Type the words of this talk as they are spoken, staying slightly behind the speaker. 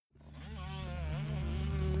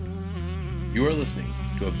You are listening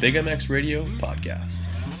to a Big MX Radio podcast,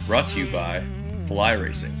 brought to you by Fly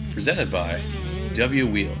Racing, presented by W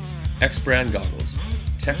Wheels, X Brand Goggles,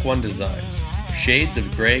 Tech One Designs, Shades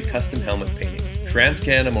of Grey Custom Helmet Painting,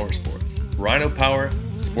 TransCanada Motorsports, Rhino Power,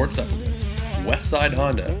 Sports Supplements, Westside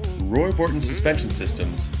Honda, Roy Borton Suspension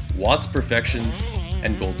Systems, Watts Perfections,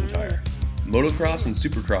 and Golden Tire. Motocross and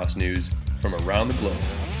Supercross news from around the globe.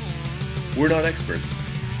 We're not experts,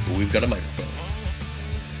 but we've got a microphone.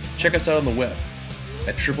 Check us out on the web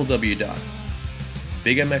at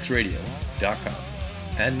www.bigmxradio.com.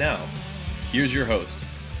 And now, here's your host,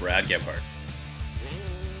 Brad Gebhardt.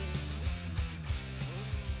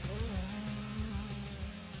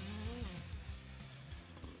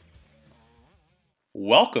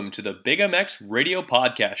 Welcome to the Big MX Radio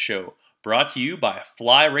Podcast Show, brought to you by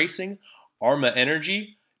Fly Racing, Arma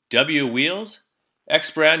Energy, W Wheels,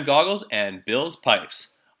 X Brand Goggles, and Bill's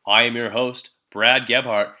Pipes. I am your host, Brad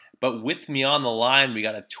Gebhardt, but with me on the line, we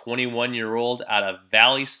got a 21-year-old out of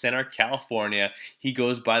Valley Center, California. He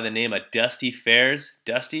goes by the name of Dusty Fairs.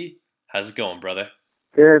 Dusty, how's it going, brother?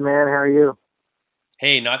 Good, man. How are you?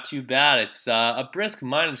 Hey, not too bad. It's a brisk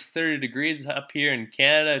minus 30 degrees up here in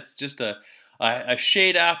Canada. It's just a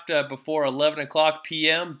shade after before 11 o'clock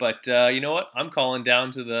p.m., but you know what? I'm calling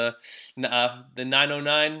down to the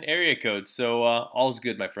 909 area code, so all's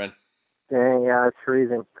good, my friend. Dang, yeah, it's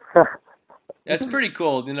freezing. It's pretty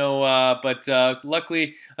cold, you know, but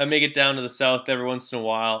luckily I make it down to the south every once in a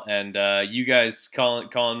while, and you guys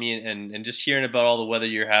calling me and just hearing about all the weather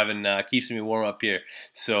you're having keeps me warm up here,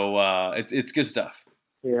 so it's good stuff.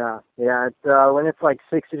 Yeah, it's, when it's like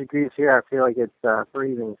 60 degrees here, I feel like it's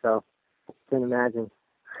freezing, so I can imagine.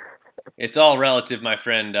 It's all relative, my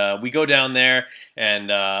friend. We go down there,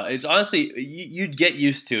 and it's honestly, you'd get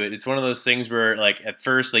used to it. It's one of those things where, like, at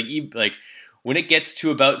first, like when it gets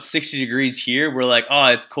to about 60 degrees here, we're like, oh,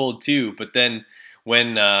 it's cold too. But then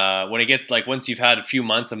when it gets, like, once you've had a few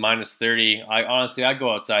months of minus 30, I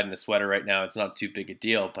go outside in a sweater right now. It's not too big a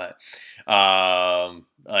deal. But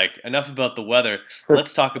like, enough about the weather.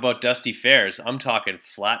 Let's talk about Dusty Fairs. I'm talking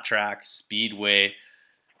flat track, speedway.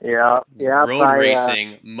 Yeah. Road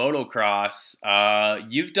racing, motocross.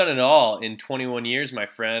 You've done it all in 21 years, my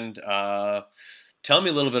friend. Tell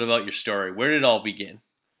me a little bit about your story. Where did it all begin?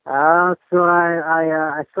 So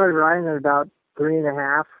I started riding at about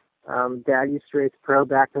 3.5. Dad used to race pro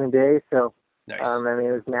back in the day, so Nice. I mean,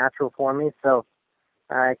 it was natural for me. So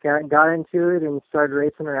I got into it and started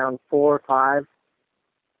racing around 4 or 5,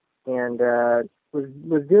 and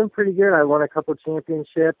was doing pretty good. I won a couple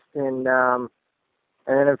championships, and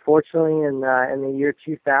then unfortunately in the year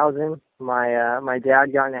 2000, my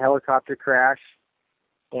dad got in a helicopter crash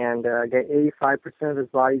and got 85% of his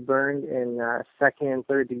body burned in second and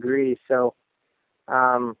third degree. So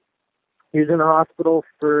he was in the hospital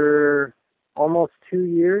for almost 2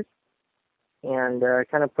 years, and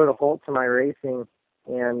kind of put a halt to my racing.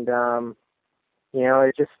 And you know,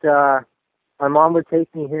 it just my mom would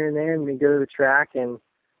take me here and there, and we'd go to the track, and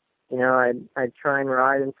you know, I'd try and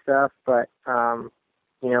ride and stuff, but you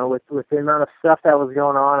know, with the amount of stuff that was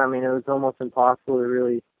going on, I mean, it was almost impossible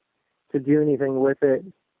to do anything with it.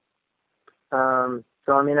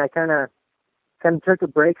 So I mean, I kind of took a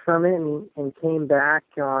break from it and came back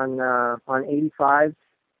on 85s,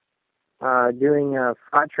 doing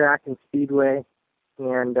flat track and speedway,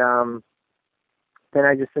 and then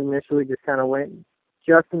I just initially just kind of went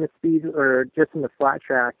just in the flat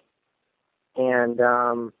track, and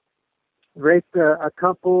raced a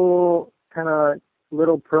couple kind of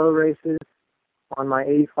little pro races on my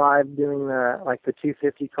 85, doing the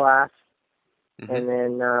 250 class. Mm-hmm. And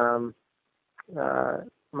then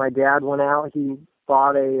my dad went out. He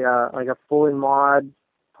bought a fully mod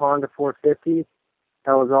Honda 450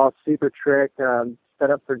 that was all super tricked, set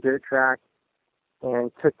up for dirt track, and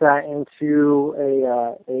took that into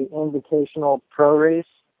a invitational pro race.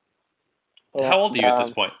 And, how old are you at this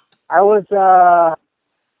point? I was I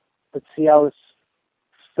was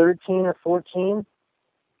 13 or 14.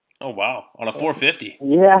 Oh wow, on a 450.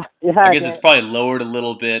 Yeah. I guess it's probably lowered a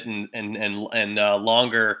little bit and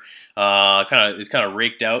longer. It's kind of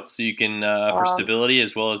raked out so you can for stability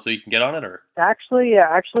as well as so you can get on it. Or actually,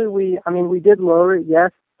 we did lower it,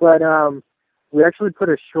 yes, but we actually put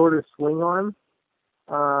a shorter swing arm.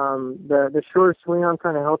 The shorter swing arm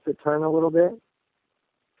kind of helps it turn a little bit.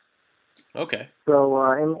 Okay. So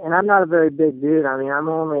and I'm not a very big dude. I mean, I'm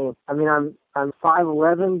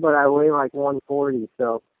 5'11", but I weigh like 140.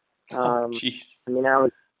 So. Jeez. I mean, I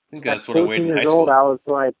think that's what I weighed in high school. Old, I was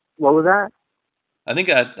like, what was that? I think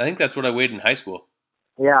that's what I weighed in high school.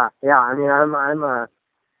 Yeah. I mean, I'm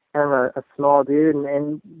kind of a small dude,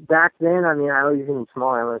 and back then, I mean, I was even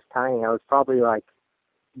smaller. I was tiny. I was probably like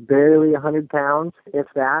barely 100 pounds, if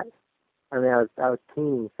that. I mean, I was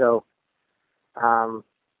teeny. So, um,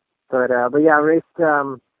 but yeah, raced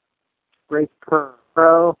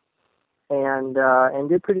pro, and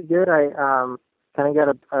did pretty good. I kind of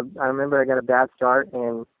got I remember I got a bad start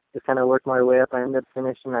and just kind of worked my way up. I ended up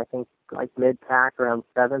finishing, I think, like mid-pack around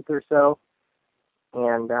 7th or so.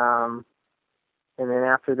 And then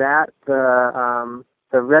after that, the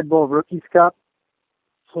Red Bull Rookies Cup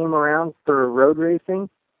came around for road racing,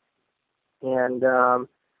 and I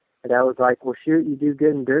was like, well, shoot, you do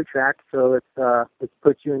good in dirt track, so let's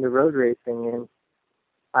put you into road racing. And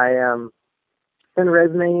I sent a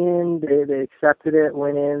resume in. They accepted it.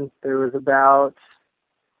 Went in. There was about,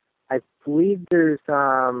 I believe there's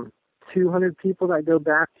 200 people that go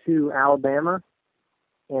back to Alabama,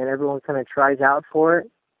 and everyone kind of tries out for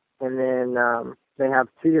it. And then they have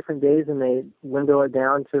 2 different days, and they window it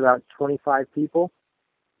down to about 25 people.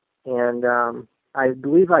 And I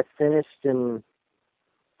believe I finished in,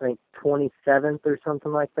 I think, 27th or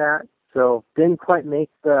something like that. So didn't quite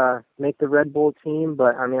make the Red Bull team,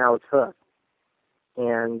 but I mean, I was hooked.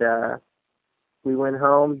 And we went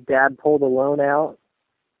home. Dad pulled a loan out,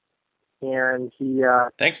 and he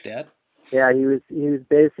thanks, Dad. Yeah, he was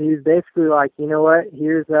basically like, you know what,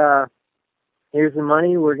 here's the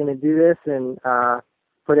money, we're gonna do this and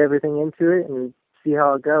put everything into it and see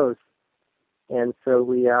how it goes. And so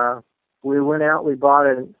we went out, we bought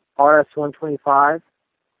an RS 125,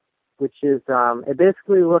 which is it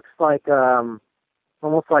basically looks like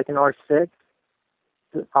almost like an R6.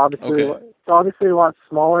 It's obviously a lot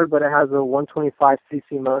smaller, but it has a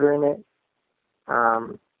 125cc motor in it.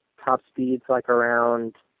 Top speed's like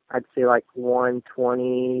around, I'd say, like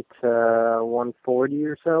 120 to 140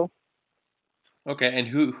 or so. Okay, and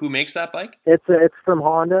who makes that bike? It's from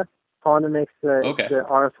Honda. Honda makes the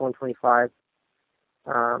RS 125.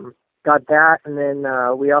 Got that, and then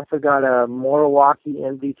we also got a Milwaukee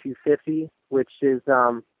MD250, which is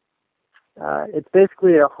it's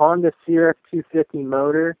basically a Honda CRF 250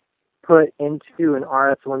 motor put into an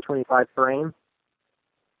RS 125 frame,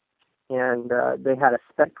 and they had a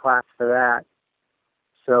spec class for that.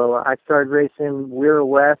 So I started racing Weir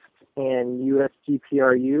West and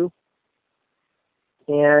USGPRU,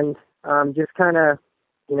 and just kind of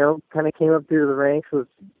came up through the ranks,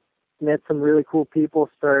 met some really cool people,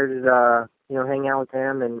 started hanging out with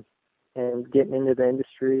them and getting into the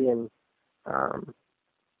industry, and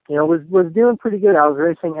was doing pretty good. I was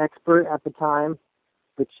racing Expert at the time,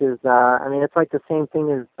 which is it's like the same thing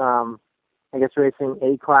as I guess racing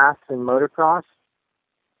A class in motocross.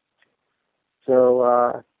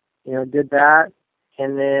 So did that,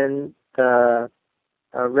 and then the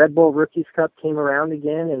Red Bull Rookies Cup came around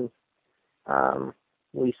again, and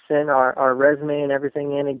we sent our resume and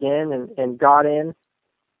everything in again and got in.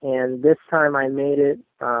 And this time I made it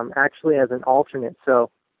actually as an alternate.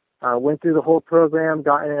 So went through the whole program,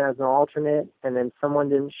 got in as an alternate, and then someone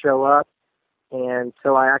didn't show up. And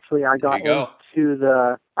so I got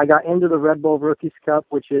into the Red Bull Rookies Cup,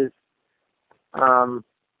 which is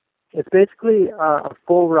it's basically a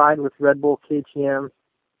full ride with Red Bull KTM.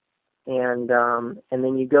 And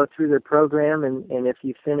then you go through the program, and if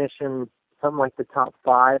you finish in something like the top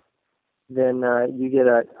 5, then you get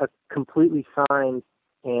a completely signed,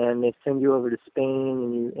 and they send you over to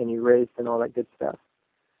Spain, and you race and all that good stuff.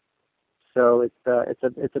 So it's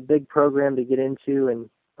a big program to get into, and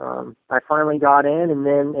I finally got in, and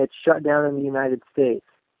then it shut down in the United States.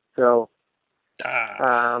 So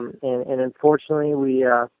and unfortunately we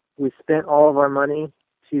spent all of our money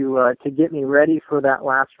to get me ready for that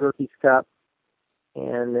last Rookies Cup.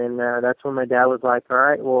 And then that's when my dad was like, all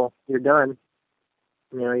right, well, you're done.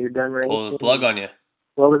 You're done racing. Pull the plug on you.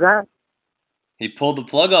 What was that? He pulled the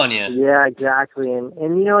plug on you. Yeah, exactly. And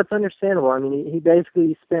it's understandable. I mean, he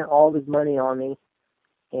basically spent all of his money on me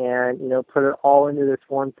and, put it all into this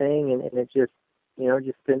one thing, and it just,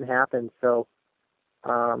 just didn't happen. So,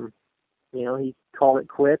 he called it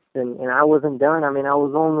quits, and I wasn't done. I mean, I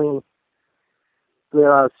was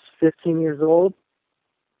 15 years old.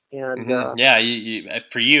 And you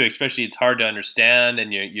for you especially, it's hard to understand,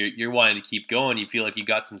 and you're wanting to keep going. You feel like you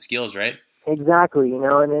got some skills, right? Exactly,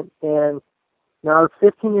 and when I was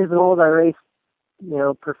 15 years old, I raced,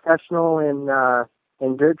 professional in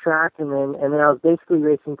dirt track, and then I was basically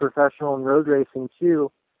racing professional in road racing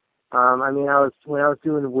too. When I was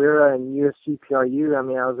doing WERA and USGPRU, I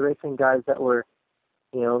was racing guys that were,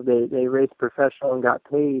 they raced professional and got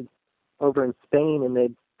paid over in Spain, and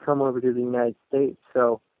they'd come over to the United States.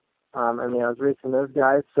 So, I was racing those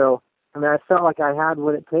guys. So, I felt like I had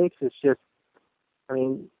what it takes. It's just,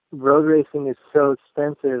 road racing is so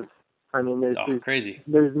expensive. I mean, Crazy.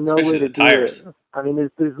 there's no Especially way to the do it. tires. I mean,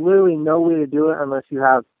 there's literally no way to do it unless you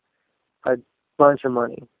have a bunch of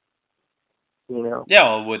money. You know. Yeah,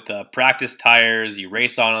 well, with practice tires, you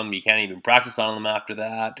race on them. You can't even practice on them after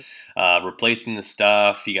that. Replacing the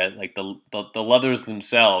stuff, you got like the leathers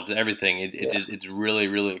themselves, everything. It's really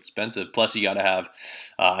really expensive. Plus, you got to have.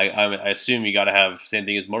 I assume you got to have same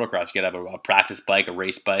thing as motocross. You got to have a practice bike, a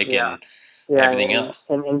race bike, Yeah. and Yeah, everything else.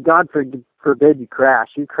 And God forbid you crash.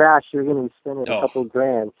 You crash, you're going to be spending a couple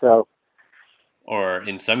grand. So. Or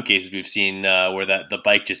in some cases, we've seen where the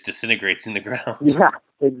bike just disintegrates in the ground. Yeah,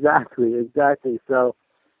 exactly. So,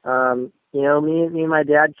 you know, me and my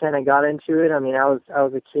dad kind of got into it. I mean, I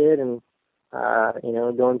was a kid, and you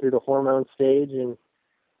know, going through the hormone stage, and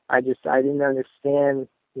I didn't understand,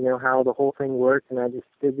 you know, how the whole thing worked, and I just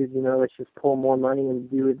figured, you know, let's just pull more money and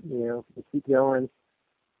do it, you know, and keep going.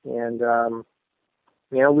 And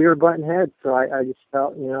you know, we were butting heads, so I just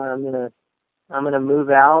felt, you know, I'm gonna move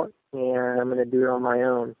out, and I'm gonna do it on my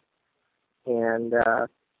own. And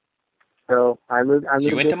so I moved. So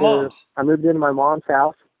you went to mom's. I moved into my mom's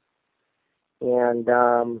house, and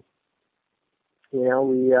you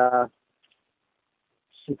know,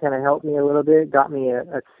 she kind of helped me a little bit, got me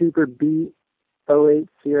a super beat '08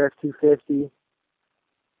 CRF 250,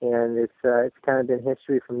 and it's kind of been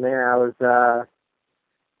history from there. I was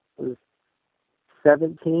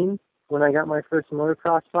 17 when I got my first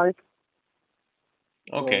motocross bike.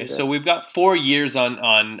 Okay, so we've got 4 years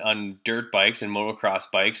on dirt bikes and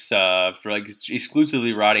motocross bikes for like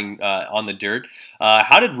exclusively riding on the dirt.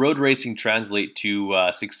 How did road racing translate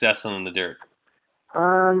to success on the dirt?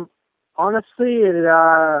 Honestly,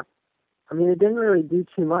 I mean, it didn't really do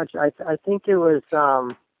too much. I think it was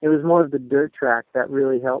more of the dirt track that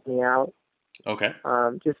really helped me out. Okay.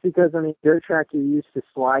 Just because, I mean, dirt track, you're used to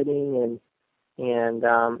sliding and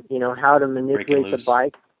you know, how to manipulate the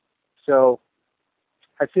bike. So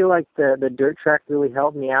I feel like the dirt track really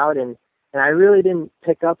helped me out, and I really didn't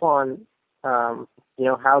pick up on you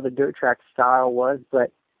know, how the dirt track style was,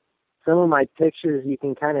 but some of my pictures, you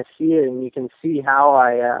can kind of see it, and you can see how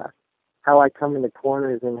I come into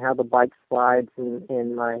corners and how the bike slides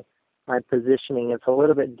and my positioning. It's a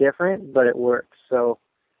little bit different, but it works. So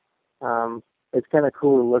it's kind of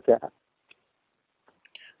cool to look at.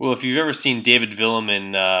 Well, if you've ever seen David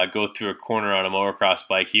Villeman go through a corner on a motocross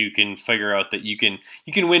bike, you can figure out that you can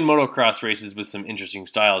win motocross races with some interesting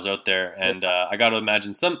styles out there. And I got to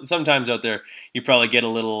imagine sometimes out there you probably get a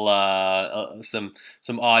little some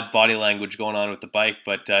odd body language going on with the bike.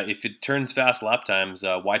 But if it turns fast lap times,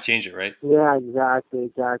 why change it, right? Yeah, exactly.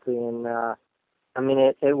 And I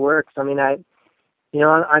mean, it works. I mean,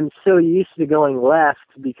 I'm so used to going left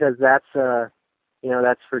because that's you know,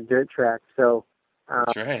 that's for dirt track. So.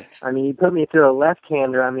 That's right. I mean, you put me through a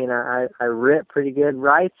left-hander. I mean, I rip pretty good.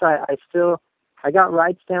 Rights, I got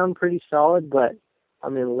rights down pretty solid, but I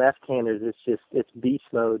mean, left-handers, it's beast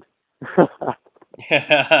mode.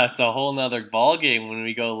 Yeah, it's a whole nother ball game when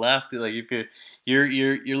we go left. Like if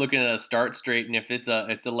you're looking at a start straight, and if it's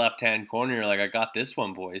a left hand corner, you're like, I got this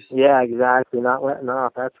one, boys. Yeah, exactly. Not letting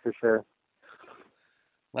off, that's for sure.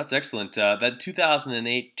 That's excellent. That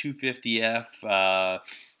 2008 250F,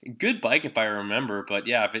 good bike if I remember, but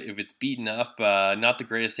yeah, if it's beaten up, not the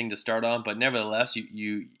greatest thing to start on, but nevertheless,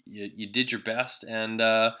 you did your best, and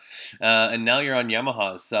now you're on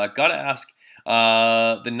Yamahas. Gotta ask,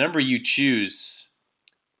 the number you choose,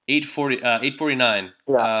 849.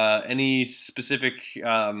 Yeah. Any specific?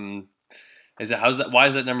 Why is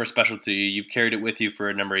that number special to you? You've carried it with you for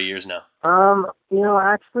a number of years now. You know,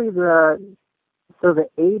 actually So the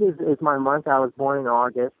 8 is my month. I was born in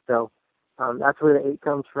August, so that's where the 8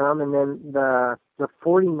 comes from. And then the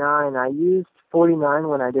 49, I used 49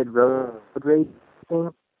 when I did road racing.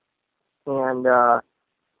 And,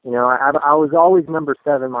 you know, I was always number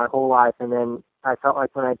 7 my whole life. And then I felt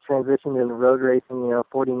like when I transitioned into road racing, you know,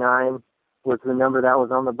 49 was the number that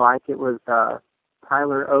was on the bike. It was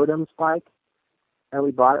Tyler Odom's bike that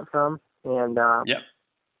we bought it from. And yep.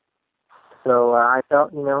 So I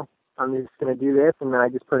felt, you know, I'm just going to do this, and then I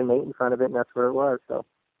just put an 8 in front of it, and that's where it was. So.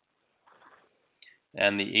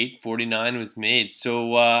 And the 849 was made. So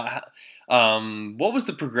what was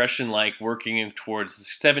the progression like working towards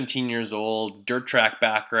 17 years old, dirt track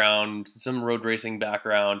background, some road racing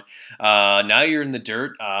background? Now you're in the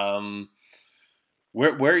dirt.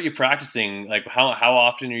 Where are you practicing? Like how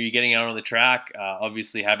often are you getting out on the track?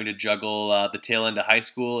 Obviously having to juggle the tail end of high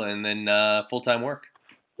school and then full-time work.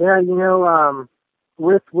 Yeah, you know,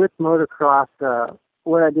 with motocross,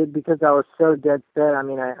 what I did, because I was so dead set, I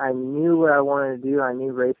mean, I knew what I wanted to do. I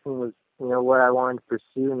knew racing was, you know, what I wanted to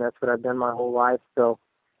pursue, and that's what I've done my whole life. So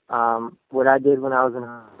what I did when I was in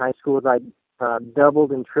high school is I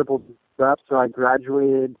doubled and tripled up, so I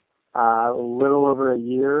graduated a little over a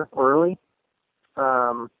year early.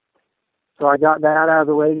 So I got that out of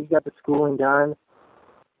the way, got the schooling done,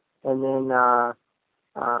 and then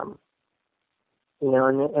and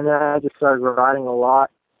then I just started riding a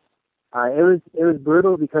lot. It was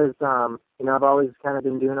brutal because I've always kind of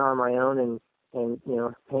been doing it on my own and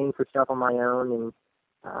paying for stuff on my own and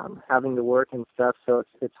having to work and stuff. So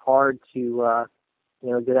it's hard to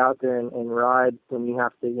get out there and ride when you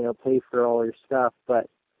have to pay for all your stuff. But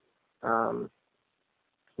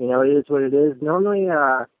it is what it is. Normally,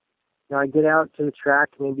 I get out to the track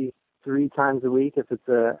maybe 3 times a week if it's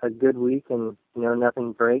a good week and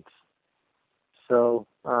nothing breaks. So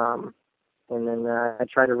and then I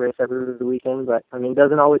try to race every weekend, but I mean it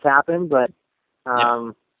doesn't always happen. But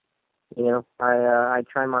I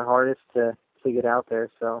try my hardest to get out there.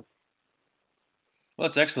 So. Well,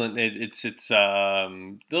 that's excellent. It's a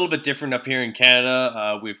little bit different up here in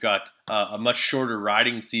Canada. We've got a much shorter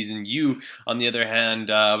riding season. You, on the other hand,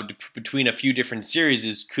 between a few different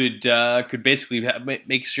series, could basically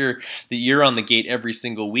make sure that you're on the gate every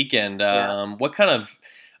single weekend. What kind of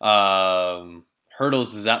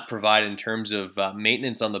hurdles does that provide in terms of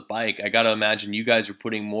maintenance on the bike? I got to imagine you guys are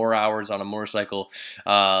putting more hours on a motorcycle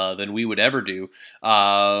than we would ever do.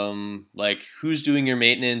 Like, who's doing your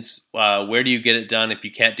maintenance? Where do you get it done if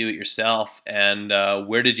you can't do it yourself? And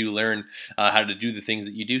where did you learn how to do the things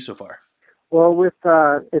that you do so far? Well, with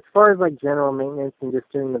as far as like general maintenance and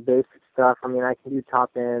just doing the basic stuff, I mean, I can do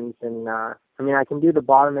top ends and I can do the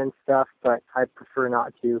bottom end stuff, but I prefer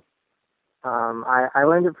not to. I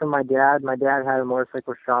learned it from my dad. My dad had a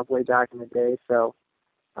motorcycle shop way back in the day, so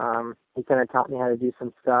he kind of taught me how to do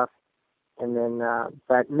some stuff. And then,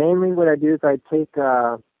 but mainly what I do is I take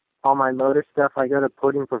all my motor stuff. I go to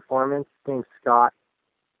Podium Performance. His name's Scott.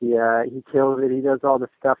 He kills it. He does all the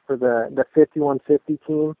stuff for the 5150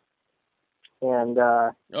 team. And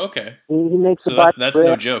okay, he makes so the bike. That's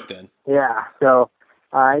no joke then. Yeah. So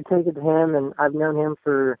I take it to him, and I've known him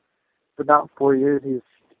for about 4 years. He's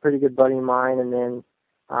a pretty good buddy of mine. And then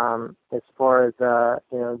as far as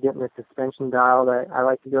getting the suspension dialed, I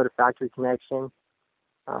like to go to Factory Connection.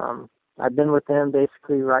 I've been with them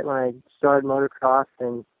basically right when I started motocross,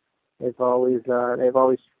 and they've always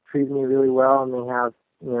treated me really well, and they have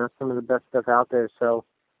some of the best stuff out there. So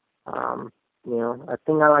a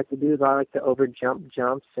thing I like to do is I like to over jump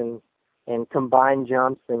jumps and combine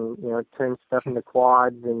jumps and turn stuff into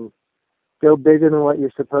quads and go bigger than what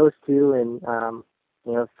you're supposed to. And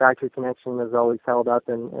Factory Connection has always held up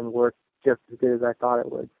and worked just as good as I thought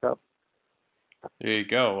it would. So. There you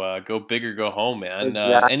go. Go big or go home, man.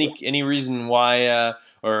 Exactly. Any reason why,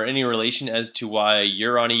 or any relation as to why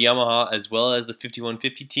you're on a Yamaha as well as the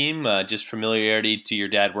 5150 team? Just familiarity to your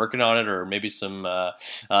dad working on it, or maybe some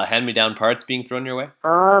hand-me-down parts being thrown your way?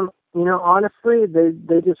 Honestly,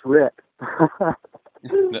 they just rip.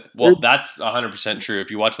 Well, that's 100% true. If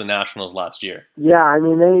you watch the Nationals last year. Yeah, I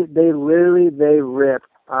mean they literally rip.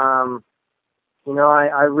 I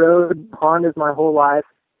rode Hondas my whole life.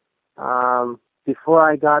 Before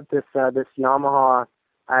I got this Yamaha,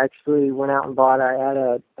 I actually went out and bought. I had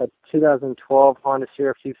a 2012 Honda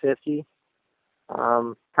CRF 250.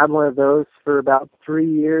 Had one of those for about 3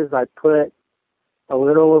 years. I put a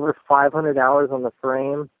little over 500 hours on the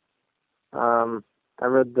frame. I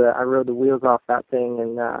rode the wheels off that thing,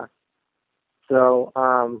 and the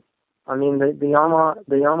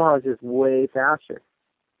Yamaha is just way faster.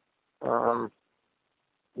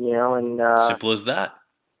 Simple as that.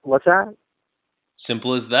 What's that?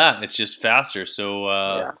 Simple as that. It's just faster. So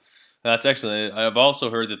Yeah. That's excellent. I've also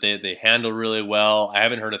heard that they handle really well. I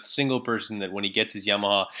haven't heard a single person that when he gets his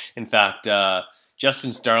Yamaha. In fact,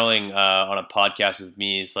 Justin Starling on a podcast with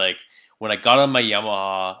me is like, when I got on my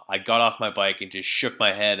Yamaha, I got off my bike and just shook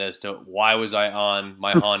my head as to why was I on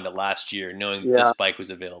my Honda last year, knowing that this bike was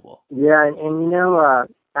available. Yeah, and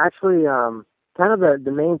actually, kind of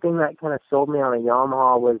the main thing that kind of sold me on a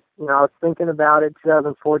Yamaha was, I was thinking about it.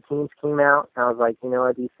 2014s came out, and I was like,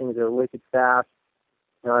 these things are wicked fast.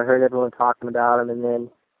 I heard everyone talking about them, and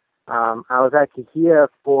then I was at Kahia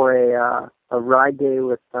for a ride day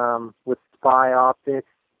with Spy Optics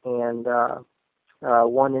and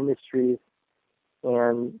One Industries,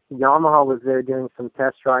 and Yamaha was there doing some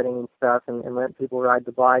test riding and stuff, and letting people ride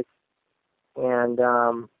the bike, and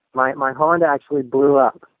my Honda actually blew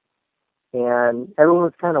up. And everyone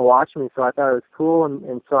was kind of watching me, so I thought it was cool.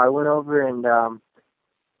 And so I went over and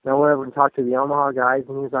talked to the Yamaha guys,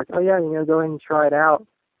 and he was like, "Oh yeah, go ahead and try it out."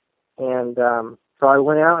 And so I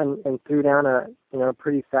went out and threw down a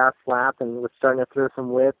pretty fast lap, and was starting to throw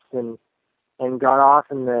some whips, and and got off,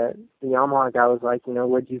 and the Yamaha guy was like,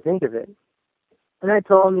 what'd you think of it? And I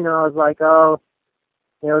told him, I was like, oh,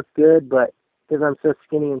 it's good, but because I'm so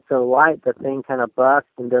skinny and so light, the thing kind of bucks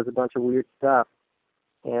and does a bunch of weird stuff.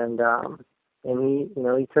 And he,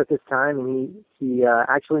 he took his time, and he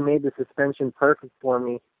actually made the suspension perfect for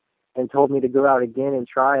me, and told me to go out again and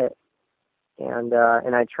try it. And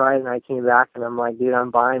I tried, and I came back, and I'm like, dude,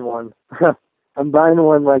 I'm buying one. I'm buying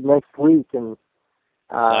one like next week, and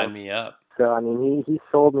sign me up. So I mean, he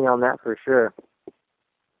sold me on that for sure.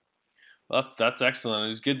 Well, that's excellent. It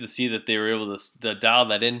was good to see that they were able to dial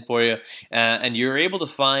that in for you, and you're able to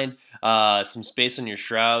find some space on your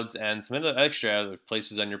shrouds and some other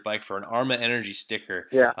places on your bike for an Arma Energy sticker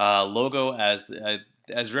logo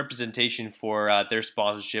as representation for their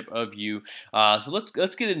sponsorship of you. So let's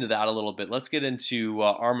get into that a little bit. Let's get into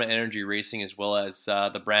Arma Energy Racing as well as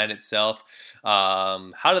the brand itself.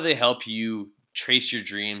 How do they help you trace your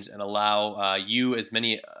dreams and allow you, as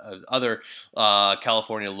many other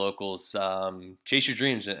California locals, chase your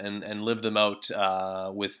dreams and live them out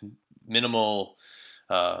with minimal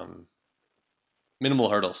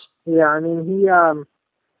hurdles? Yeah, I mean, he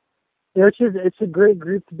it's a great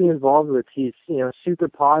group to be involved with. He's super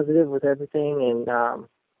positive with everything, and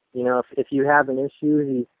if you have an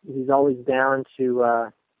issue, he's always down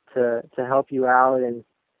to help you out. And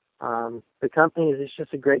the company is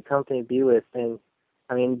just a great company to be with. And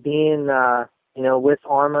I mean, being with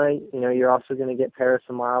Arma, you're also going to get Paris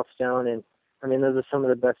and Milestone, and I mean, those are some of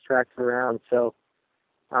the best tracks around. So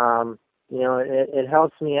it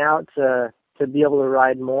helps me out to be able to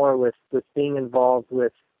ride more with being involved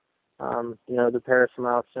with the Paris and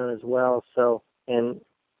Milestone as well. So, and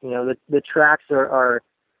the tracks are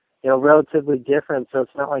relatively different, so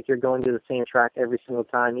it's not like you're going to the same track every single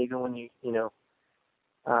time, even when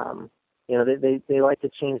they like to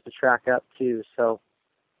change the track up too. So,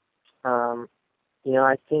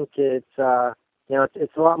 I think it's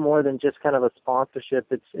it's a lot more than just kind of a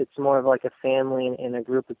sponsorship. It's more of like a family and a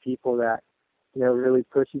group of people that, really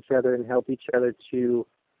push each other and help each other to,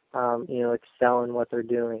 excel in what they're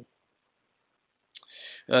doing.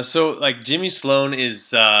 So, like, Jimmy Sloan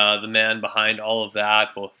is the man behind all of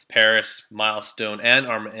that, both Paris, Milestone, and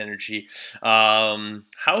Arma Energy. How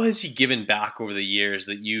has he given back over the years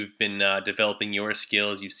that you've been developing your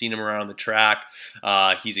skills? You've seen him around the track.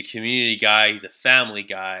 He's a community guy. He's a family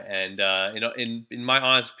guy. And, in my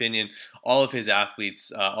honest opinion, all of his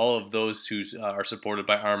athletes, all of those who are supported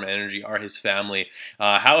by Arma Energy are his family.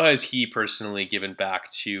 How has he personally given back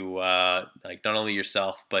to not only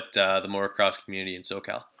yourself, but the motocross community in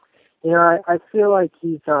SoCal? I feel like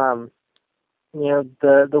he's, the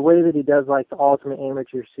way that he does like the Ultimate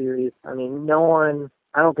Amateur Series. I mean,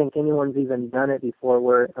 I don't think anyone's even done it before.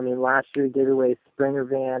 Last year he did away Springer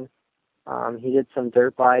van. He did some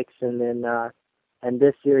dirt bikes, and then and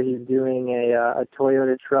this year he's doing a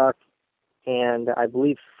Toyota truck, and I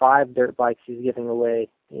believe 5 dirt bikes he's giving away.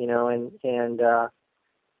 He's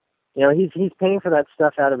paying for that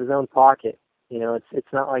stuff out of his own pocket.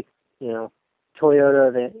 It's not like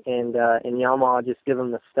Toyota and Yamaha just give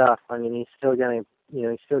him the stuff. I mean, he's still got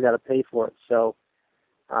to pay for it. So,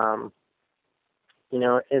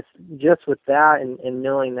 it's just with that and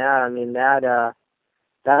knowing that. I mean, that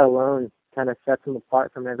alone kind of sets him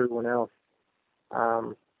apart from everyone else.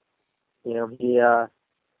 He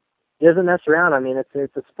doesn't mess around. I mean,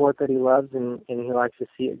 it's a sport that he loves, and he likes to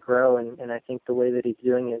see it grow. And I think the way that he's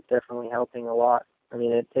doing it is definitely helping a lot. I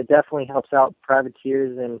mean, it definitely helps out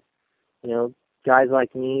privateers and guys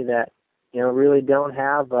like me that really don't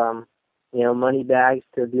have money bags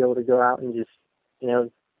to be able to go out and just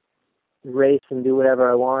race and do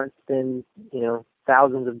whatever I want, spend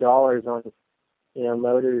thousands of dollars on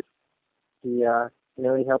motors. He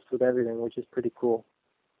helps with everything, which is pretty cool.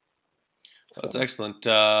 That's excellent.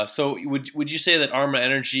 So would you say that Arma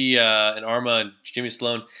Energy and Arma and Jimmy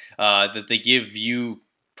Sloan that they give you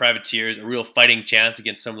privateers a real fighting chance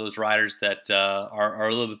against some of those riders that are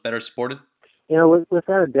a little bit better supported?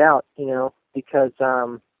 Without a doubt, because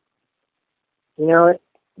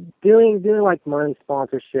doing like money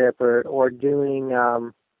sponsorship or doing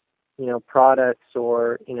products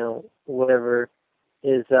or whatever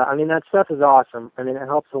is that stuff is awesome. I mean, it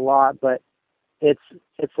helps a lot, but it's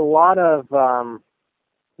a lot of the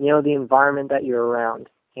environment that you're around,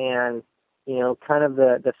 and kind of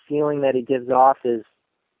the feeling that he gives off is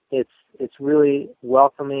it's really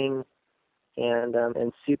welcoming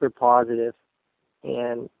and super positive.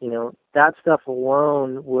 And, that stuff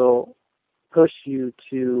alone will push you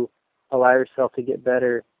to allow yourself to get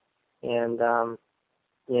better. And, I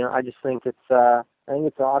just think it's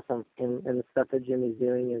awesome. And the stuff that Jimmy's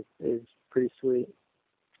doing is pretty sweet.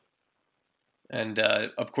 And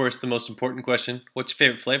of course, the most important question: what's your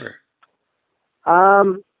favorite flavor?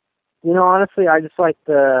 Honestly, I just like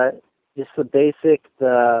the basic,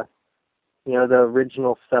 the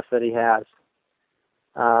original stuff that he has.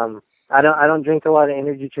 I don't drink a lot of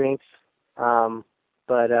energy drinks, but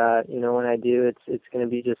when I do, it's going to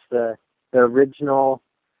be just the original,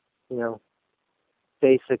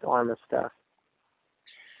 basic Arma stuff.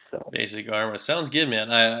 So. Basic Arma sounds good,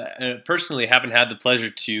 man. I personally haven't had the pleasure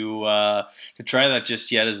to try that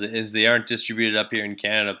just yet, as they aren't distributed up here in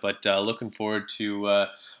Canada. But looking forward to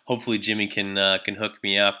hopefully Jimmy can hook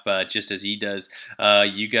me up just as he does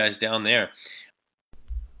you guys down there.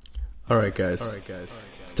 All right, guys.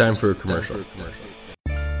 It's time for a commercial.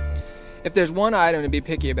 If there's one item to be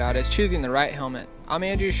picky about, it's choosing the right helmet. I'm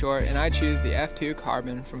Andrew Short, and I choose the F2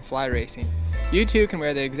 Carbon from Fly Racing. You too can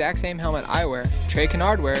wear the exact same helmet I wear, Trey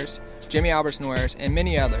Kennard wears, Jimmy Albertson wears, and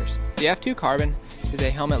many others. The F2 Carbon is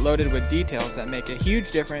a helmet loaded with details that make a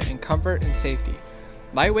huge difference in comfort and safety.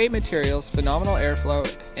 Lightweight materials, phenomenal airflow,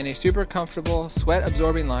 and a super comfortable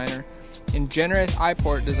sweat-absorbing liner, and generous eye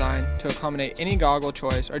port design to accommodate any goggle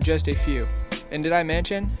choice are just a few. And did I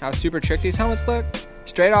mention how super trick these helmets look?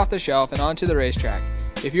 Straight off the shelf and onto the racetrack.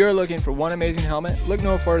 If you are looking for one amazing helmet, look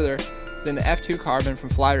no further than the F2 Carbon from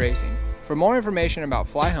Fly Racing. For more information about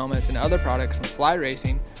Fly helmets and other products from Fly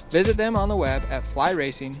Racing, visit them on the web at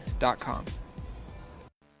flyracing.com.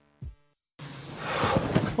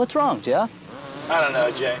 What's wrong, Jeff? I don't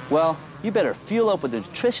know, Jay. Well, you better fuel up with a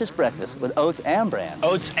nutritious breakfast with Oats and Bran.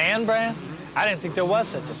 Oats and Bran? I didn't think there was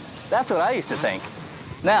such a thing. That's what I used to think.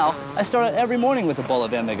 Now, I start out every morning with a bowl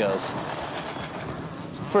of Amigos.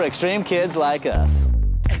 For extreme kids like us.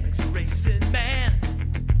 Eric's a racing man,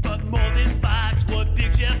 but more than bikes, what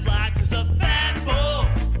Big Jeff likes is a fat bull.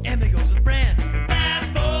 Amigos with Bran,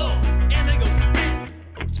 fat bull. Amigos with Bran,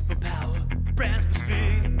 Oats for power, Brands for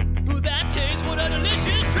speed. Ooh, that tastes what a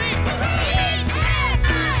delicious treat.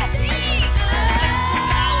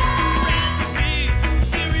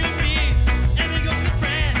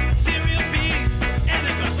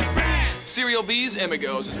 Cereal B's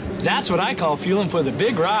Amigos. That's what I call fueling for the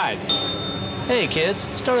big ride. Hey kids,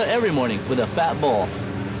 start out every morning with a fat bowl.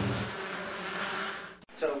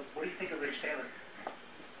 So, what do you think of Rich Taylor?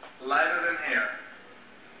 Lighter than air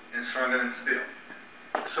and stronger than steel.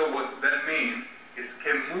 So what that means is it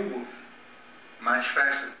can move much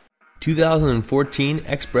faster. 2014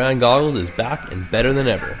 X-Brand goggles is back and better than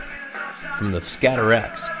ever. From the Scatter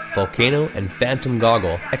X, Volcano, and Phantom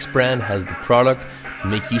goggle, X-Brand has the product to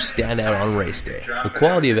make you stand out on race day. The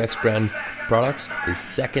quality of X-Brand products is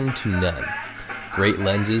second to none. Great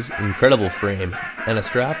lenses, incredible frame, and a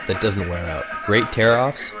strap that doesn't wear out. Great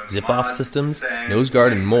tear-offs, zip-off systems, nose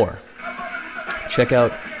guard, and more. Check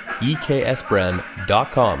out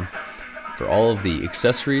eksbrand.com for all of the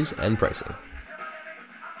accessories and pricing.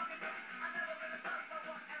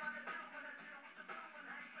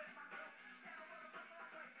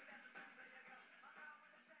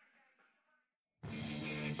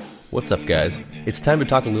 What's up, guys? It's time to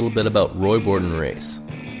talk a little bit about Roy Borden Race.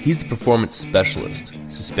 He's the performance specialist.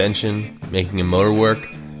 Suspension, making a motor work,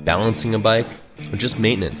 balancing a bike, or just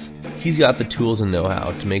maintenance. He's got the tools and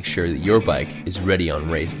know-how to make sure that your bike is ready on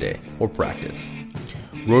race day or practice.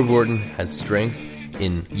 Roy Borden has strength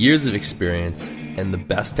in years of experience and the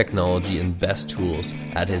best technology and best tools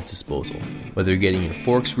at his disposal. Whether you're getting your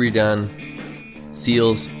forks redone,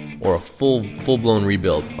 seals, or a full-blown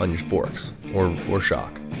rebuild on your forks or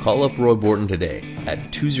shock. Call up Roy Borden today at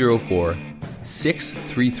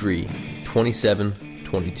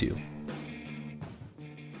 204-633-2722.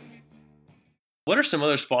 What are some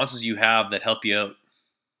other sponsors you have that help you out?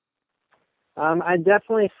 I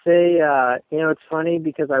definitely say, it's funny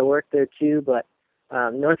because I work there too, but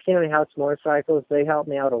North County House Motorcycles, they help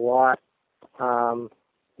me out a lot.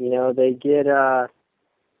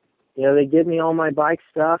 They give me all my bike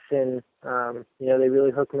stuff, and they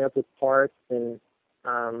really hook me up with parts. And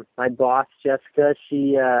my boss Jessica,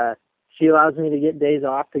 she allows me to get days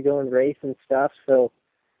off to go and race and stuff. So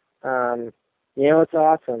it's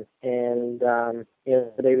awesome, and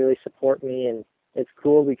they really support me, and it's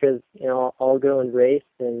cool because I'll go and race,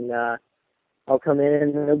 and I'll come in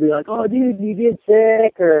and they'll be like, "Oh, dude, you get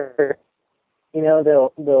sick," or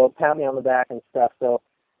they'll pat me on the back and stuff. So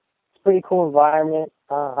it's a pretty cool environment.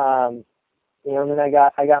 And then I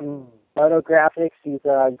got Moto Graphics. He's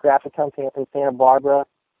a graphic company up in Santa Barbara,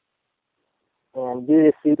 and dude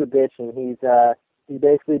is super bitch, and he's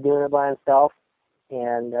basically doing it by himself,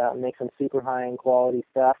 and makes some super high end quality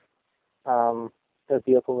stuff. Does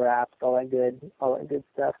vehicle wraps, all that good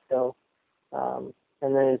stuff. So, and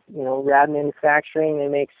then Rad Manufacturing, they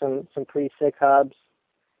make some pretty sick hubs.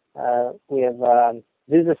 We have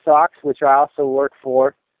Zusa Socks, which I also work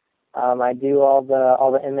for. I do all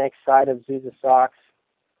the MX side of Zusa Socks,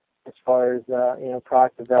 as far as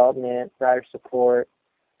product development, rider support,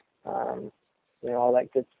 all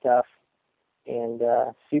that good stuff. And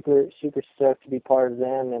super stoked to be part of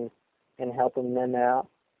them and helping them out.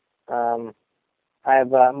 I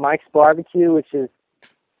have Mike's Barbecue, which is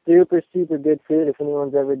super good food. If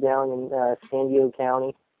anyone's ever down in San Diego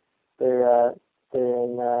County, they're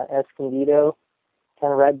in Escondido,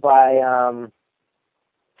 kind of right by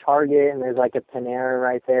Target, and there's like a Panera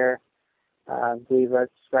right there. I believe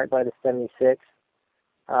that's right by the 76.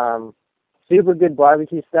 Super good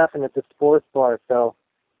barbecue stuff, and it's a sports bar, so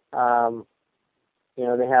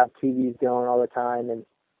they have TVs going all the time, and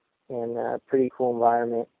pretty cool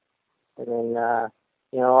environment. And then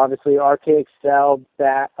obviously RK Excel,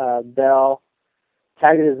 Bell,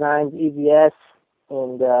 Tiger Designs, EVS,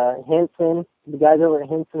 and Henson. The guys over at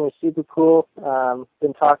Henson are super cool.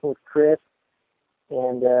 Been talking with Chris,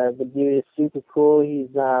 and the dude is super cool. He's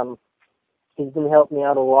been helping me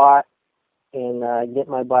out a lot and get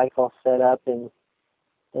my bike all set up and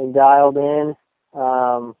dialed in.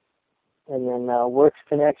 And then Works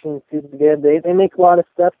Connection, super good. They make a lot of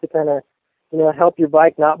stuff to kind of help your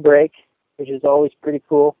bike not break, which is always pretty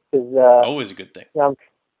cool. Cause, always a good thing. I'm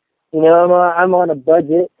on a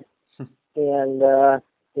budget, and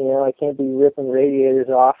I can't be ripping radiators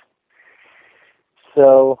off.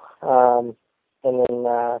 So, and then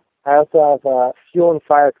I also have Fuel and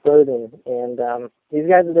Fire Clothing, and these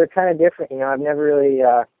guys, they're kind of different. I've never really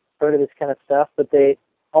heard of this kind of stuff, but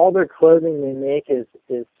all their clothing they make is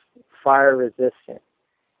fire resistant.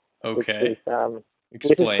 Okay. Which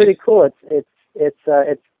is pretty cool. It's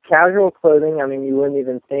casual clothing. I mean, you wouldn't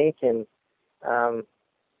even think, and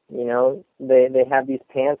they have these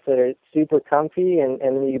pants that are super comfy, and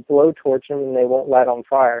you blowtorch them and they won't light on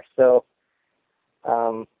fire. So,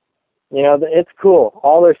 it's cool.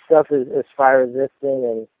 All their stuff is fire resistant,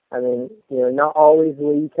 and I mean, not always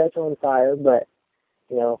will you catch on fire, but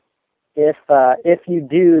if you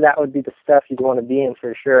do, that would be the stuff you'd want to be in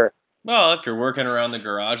for sure. Well, if you're working around the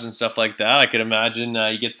garage and stuff like that, I could imagine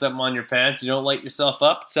you get something on your pants, you don't light yourself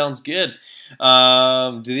up. It sounds good.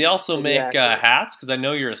 Do they also make hats? Because I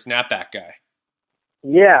know you're a snapback guy.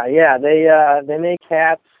 Yeah. They make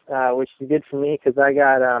hats, which is good for me because I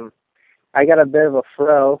got a bit of a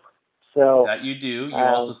fro. So that you do. You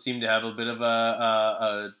also seem to have a bit of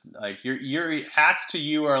a like your hats to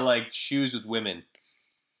you are like shoes with women.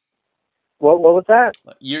 What was that?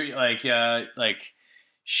 You're like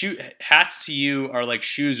hats to you are like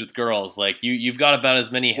shoes with girls. Like you've got about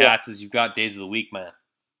as many hats as you've got days of the week, man.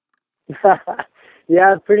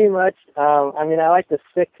 Yeah, pretty much. I mean, I like to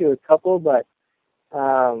stick to a couple, but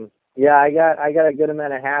yeah, I got a good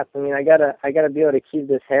amount of hats. I mean, I gotta be able to keep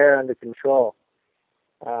this hair under control,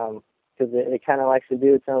 because it kind of likes to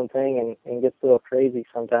do its own thing and gets a little crazy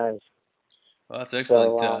sometimes. Well, that's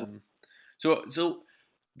excellent. So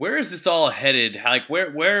where is this all headed? Like,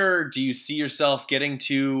 where do you see yourself getting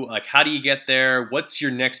to? Like, how do you get there? What's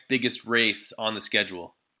your next biggest race on the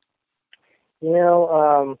schedule?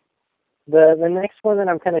 The next one that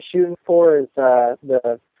I'm kind of shooting for is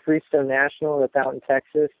the Freestone National that's out in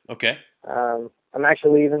Texas. Okay. I'm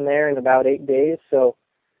actually leaving there in about 8 days, so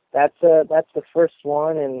that's the first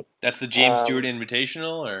one. And that's the James Stewart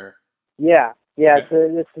Invitational, or? Yeah. Okay.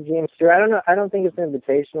 It's the James Stewart. I don't think it's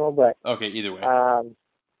invitational, but okay, either way.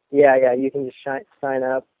 Yeah, you can just sign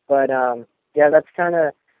up. But yeah, that's kind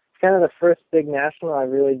of the first big national I've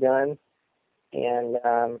really done, and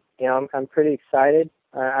I'm pretty excited.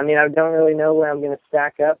 I mean, I don't really know where I'm going to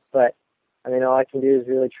stack up, but I mean, all I can do is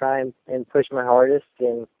really try and push my hardest,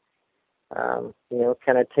 and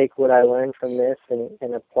kind of take what I learned from this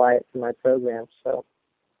and apply it to my program. So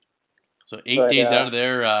 8 days out of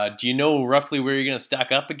there, do you know roughly where you're going to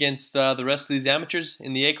stack up against the rest of these amateurs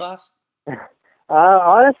in the A class?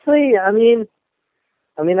 Honestly, I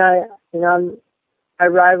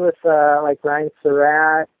ride with like Ryan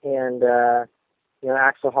Surratt and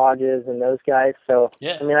Axel Hodges and those guys. So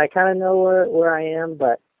yeah. I mean, I kind of know where I am,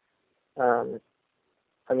 but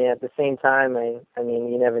I mean, at the same time, I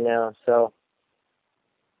mean, you never know. So.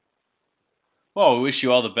 Well, we wish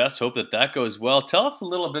you all the best. Hope that goes well. Tell us a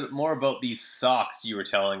little bit more about these socks you were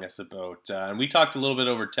telling us about. And we talked a little bit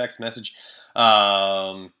over text message.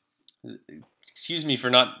 Excuse me for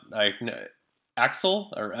not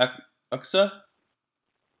Axel or Uxa.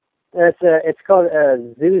 It's called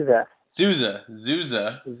Zusa. Zusa.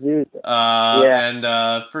 Zusa. And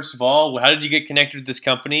first of all, how did you get connected with this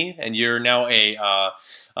company? And you're now a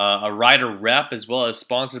rider rep as well as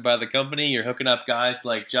sponsored by the company. You're hooking up guys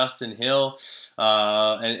like Justin Hill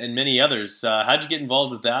and many others. How did you get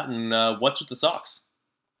involved with that? And what's with the socks?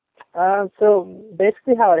 So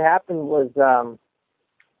basically, how it happened was,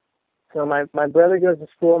 so my brother goes to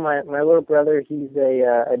school. My little brother, he's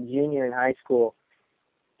a junior in high school,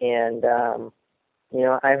 and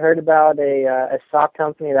I heard about a sock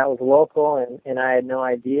company that was local, and I had no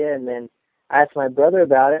idea. And then I asked my brother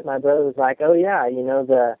about it. My brother was like, "Oh yeah,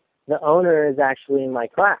 the owner is actually in my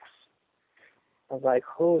class." I was like,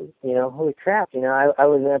 "Holy crap!" I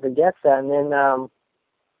would never guess that. And then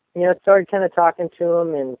started kind of talking to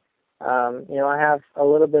him, and I have a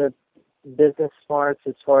little bit of business smarts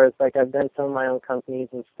as far as like I've done some of my own companies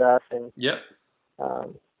and stuff, and yep.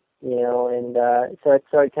 So I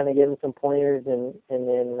started kind of giving some pointers, and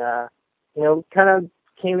then kind of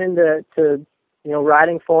came into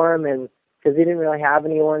riding for him, and because he didn't really have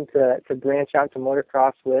anyone to branch out to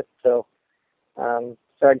motocross with, so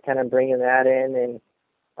started kind of bringing that in, and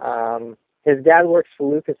his dad works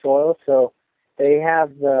for Lucas Oil, so they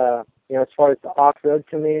have the as far as the off-road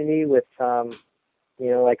community with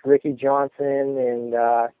like Ricky Johnson and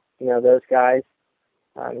those guys,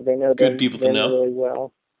 they know good people to know really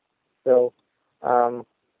well. So,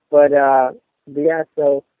 yeah,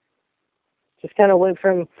 so just kind of went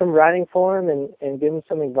from riding for him and give him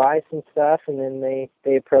some advice and stuff, and then they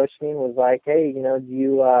approached me and was like, "Hey, do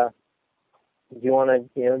you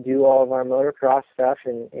want to do all of our motocross stuff,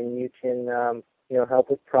 and you can help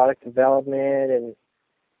with product development and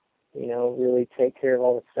really take care of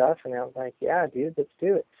all the stuff?" And I was like, "Yeah, dude, let's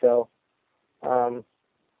do it." So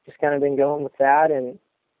just kind of been going with that and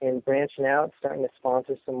branching out, starting to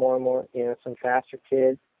sponsor some more and more, some faster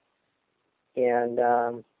kids. And,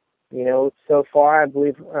 so far I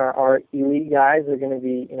believe our elite guys are going to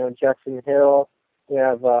be, Justin Hill, we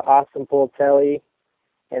have Austin Poltelli,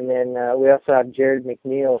 and then we also have Jared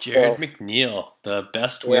McNeil. McNeil, the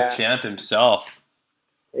best whip champ himself.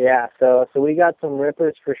 Yeah, so we got some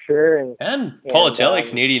rippers for sure. And Poltelli,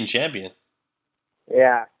 Canadian champion.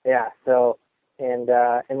 Yeah, so... And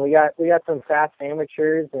we got some fast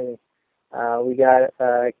amateurs, and we got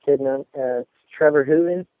a kid named Trevor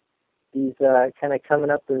Hooten. He's kind of coming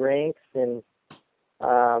up the ranks, and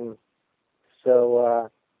so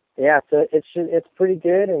it's pretty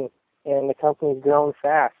good, and the company's growing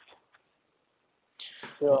fast.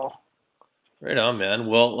 So right on, man.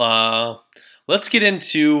 Well, let's get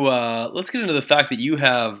into the fact that you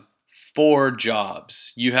have 4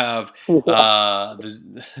 jobs. You have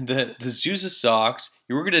the Zusa socks.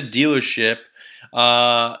 You work at a dealership,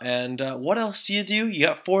 and what else do? You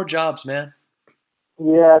got 4 jobs, man.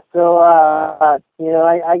 Yeah, so I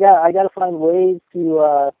got to find ways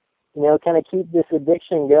to kind of keep this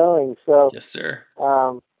addiction going. So yes, sir.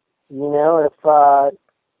 If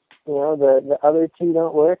the other 2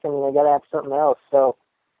 don't work, I mean I got to have something else. So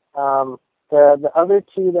the other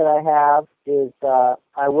 2 that I have is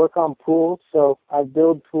I work on pools, so I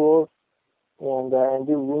build pools and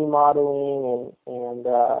do remodeling and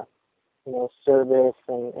service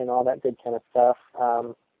and all that good kind of stuff.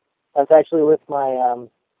 I was actually with my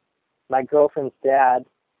girlfriend's dad,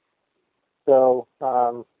 so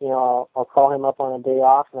I'll call him up on a day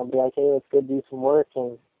off and I'll be like, "Hey, let's go do some work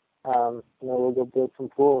and we'll go build some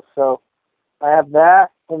pools." So I have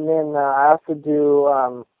that, and then I also do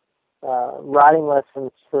riding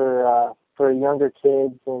lessons for younger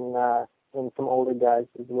kids and some older guys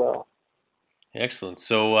as well. Excellent.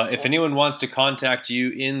 So if anyone wants to contact you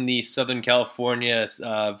in the Southern California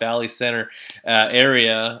Valley Center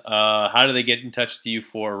area, how do they get in touch with you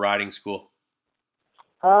for riding school?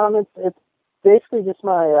 It's basically just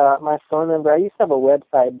my phone number. I used to have a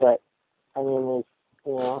website, but I mean,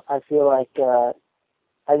 I feel like I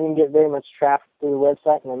didn't get very much traffic through the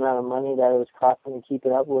website, and the amount of money that it was costing to keep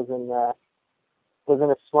it up wasn't a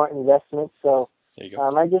smart investment. So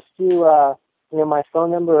I just do my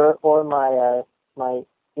phone number or my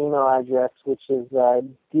email address, which is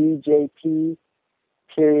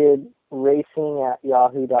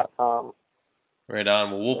djp.racing@yahoo.com. Right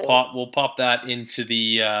on. Well, we'll pop that into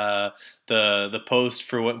the post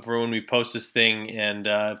for when we post this thing, and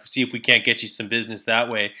see if we can't get you some business that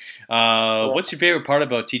way. What's your favorite part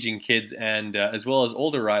about teaching kids and as well as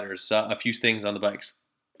older riders a few things on the bikes?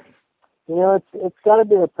 It's got to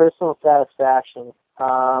be the personal satisfaction.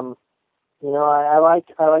 I like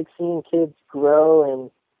seeing kids grow, and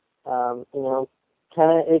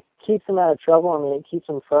kind of it keeps them out of trouble. I mean, it keeps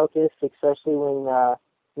them focused, especially when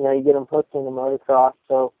you get them hooked into motocross.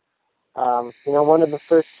 So One of the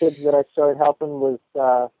first kids that I started helping was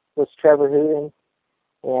Trevor Hooten,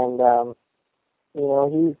 and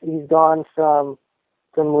he's gone from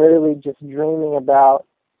literally just dreaming about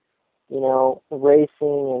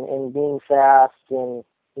racing and being fast and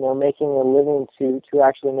making a living to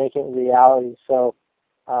actually making it reality. So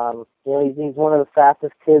he's one of the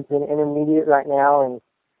fastest kids in intermediate right now, and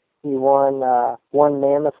he won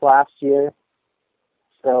Mammoth last year.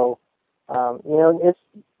 So it's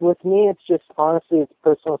with me. It's just honestly, it's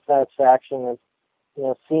personal satisfaction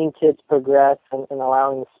of seeing kids progress and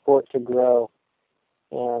allowing the sport to grow.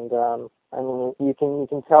 And you can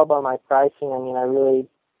tell by my pricing.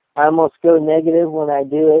 I almost go negative when I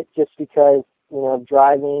do it, just because of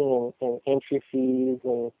driving and entry fees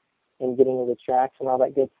and getting to the tracks and all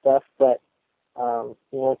that good stuff. But to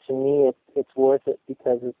me, it's worth it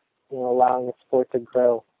because it's allowing the sport to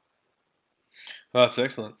grow. Well, that's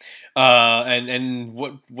excellent. And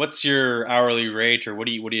what's your hourly rate, or what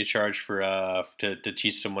do you charge for to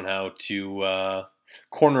teach someone how to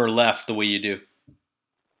corner left the way you do?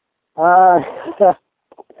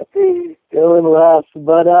 Going left,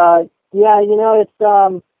 but it's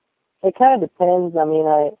it kind of depends.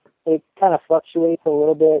 It kind of fluctuates a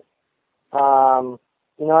little bit. I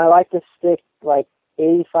like to stick like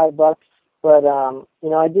 $85, but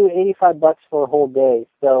I do $85 for a whole day.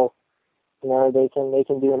 So they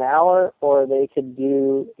can do an hour, or they could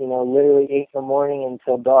do literally 8 in the morning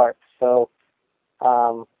until dark. So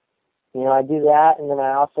I do that, and then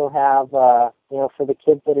I also have for the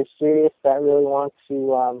kids that are serious that really want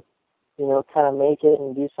to kind of make it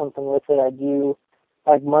and do something with it, I do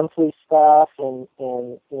like monthly stuff and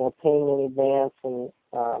paying in advance, and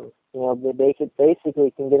they could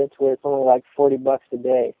basically can get it to where it's only like $40 a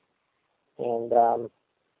day, and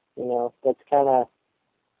that's kind of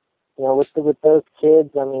with those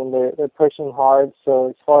kids. They're pushing hard, so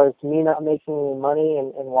as far as me not making any money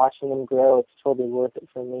and watching them grow, it's totally worth it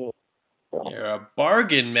for me. So. You're a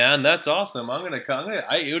bargain, man. That's awesome.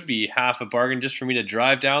 It would be half a bargain just for me to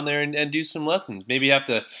drive down there and do some lessons. Maybe I have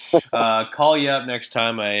to call you up next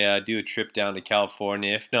time I do a trip down to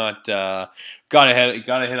California. If not, gotta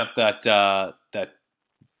hit up that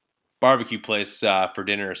barbecue place for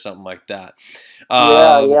dinner or something like that.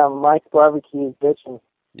 Yeah, Mike's Barbecue is bitching.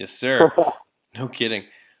 Yes, sir. No kidding.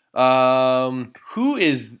 Who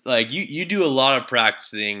is, like, you do a lot of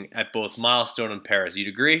practicing at both Milestone and Paris. You'd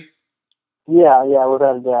agree? Yeah,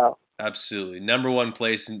 without a doubt. Absolutely. Number one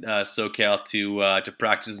place in SoCal to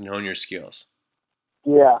practice and hone your skills.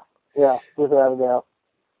 Yeah, without a doubt.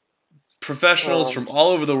 Professionals from all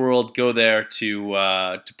over the world go there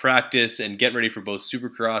to practice and get ready for both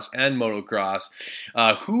Supercross and Motocross.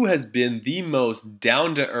 Who has been the most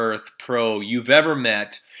down-to-earth pro you've ever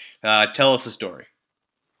met? Tell us a story.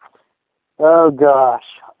 Oh gosh.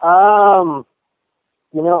 Honestly,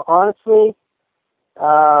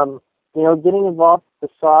 getting involved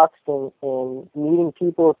with the Sox and meeting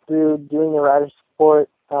people through doing the rider sport,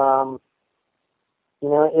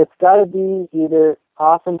 it's got to be either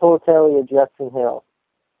Austin Politelli or Justin Hill.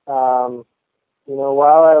 While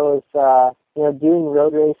I was, doing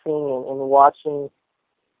road racing and watching,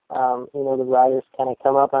 the riders kind of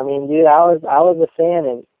come up. I was a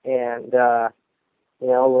fan, and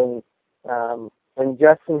when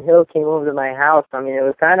Justin Hill came over to my house, it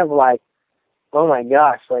was kind of like, oh my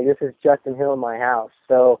gosh, like this is Justin Hill in my house.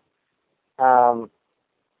 So, I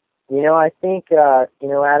think, out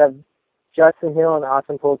of Justin Hill and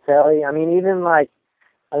Austin Politelli,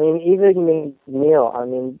 even Neil,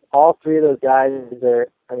 all three of those guys they're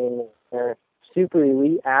super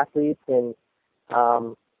elite athletes, and,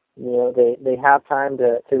 they have time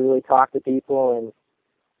to really talk to people, and,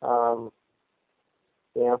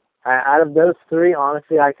 out of those three,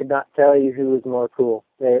 honestly, I could not tell you who was more cool.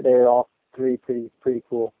 They're all three pretty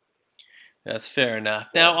cool. That's fair enough.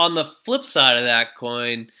 Now, on the flip side of that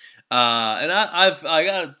coin, and I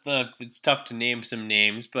got it's tough to name some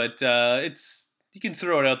names, but you can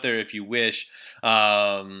throw it out there if you wish.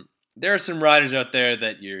 There are some riders out there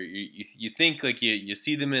that you think like you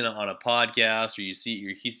see them on a podcast, or you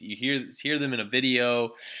hear them in a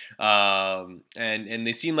video, and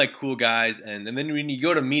they seem like cool guys, and then when you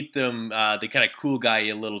go to meet them, they kind of cool guy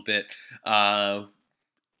you a little bit.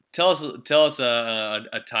 Tell us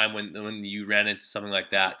a time when you ran into something like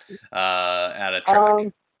that at a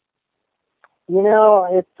track.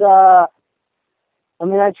 It's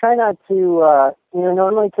I try not to,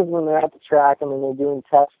 normally, because when they're at the track, they're doing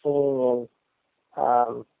testing,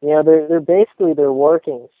 and they're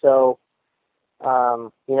working, so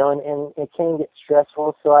and it can get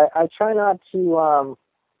stressful. So I try not to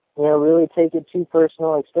really take it too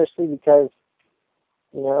personal, especially because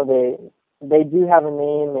you know, they do have a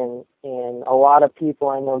name, and a lot of people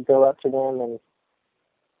I know go up to them and,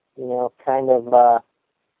 you know, kind of,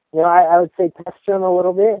 you know, I would say pester them a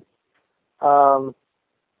little bit.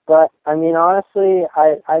 But, I mean, honestly,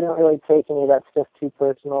 I don't really take any of that stuff too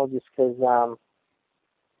personal just because,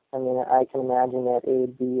 I mean, I can imagine that it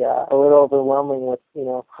would be a little overwhelming with, you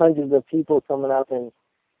know, hundreds of people coming up and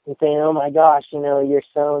saying, oh my gosh, you know, you're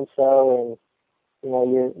so-and-so, and, you know,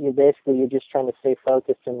 you're basically, you're just trying to stay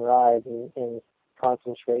focused and ride and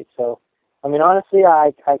concentrate. So, I mean, honestly,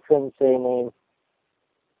 I couldn't say a name.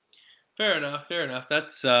 Fair enough.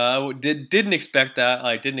 That's didn't expect that.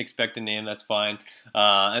 I didn't expect a name. That's fine.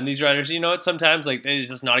 And these riders, you know, it's sometimes like it's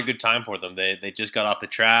just not a good time for them. They just got off the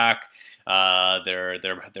track. They're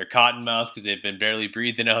cotton mouth because they've been barely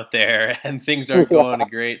breathing out there, and things aren't going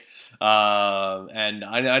great. And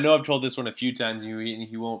I know I've told this one a few times.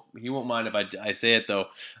 He won't mind if I say it though.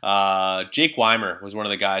 Jake Weimer was one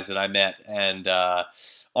of the guys that I met, and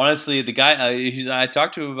honestly, the guy, I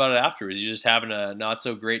talked to him about it afterwards. He's just having a not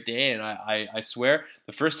so great day, and I swear,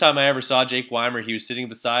 the first time I ever saw Jake Weimer, he was sitting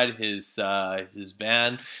beside his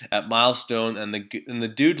van at Milestone, and the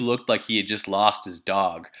dude looked like he had just lost his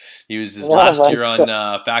dog. He was his last year on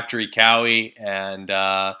Factory Cowie, and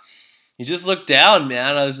he just looked down,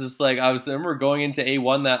 man. I was just like, I remember going into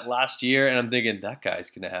A1 that last year, and I'm thinking that guy's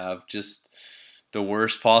gonna have just the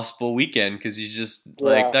worst possible weekend because he's just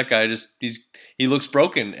like that guy. He looks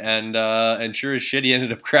broken, and sure as shit, he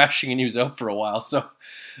ended up crashing and he was out for a while. So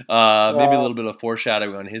maybe a little bit of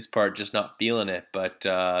foreshadowing on his part, just not feeling it. But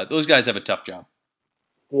those guys have a tough job.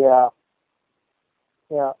 Yeah,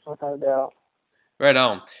 without a doubt. Right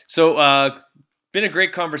on. So been a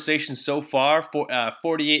great conversation so far.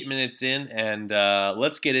 48 minutes in, and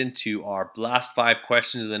let's get into our last 5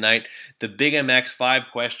 questions of the night. The Big MX 5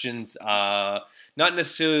 questions. Not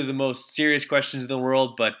necessarily the most serious questions in the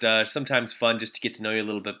world, but sometimes fun just to get to know you a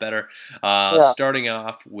little bit better. Starting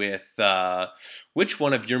off with, which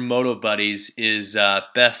one of your moto buddies is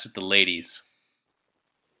best with the ladies?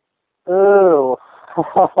 Ooh.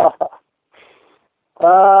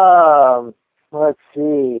 Let's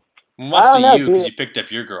see. It must be you because you picked up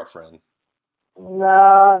your girlfriend.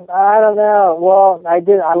 No, I don't know. Well, I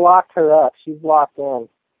did. I locked her up. She's locked in.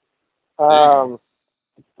 But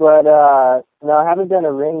no, I haven't done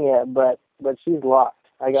a ring yet. But she's locked.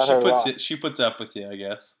 I got her locked. She puts up with you, I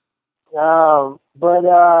guess. But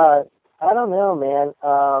I don't know, man.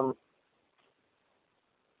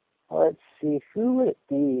 Let's see. Who would it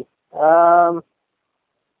be?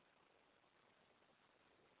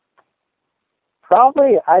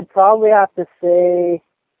 I'd probably have to say,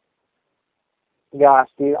 gosh,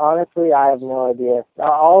 dude, honestly, I have no idea.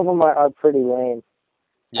 All of them are pretty lame.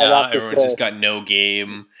 Yeah, everyone's just got no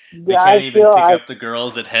game. They can't even pick up the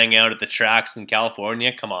girls that hang out at the tracks in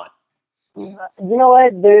California. Come on. You know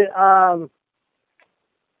what? There's,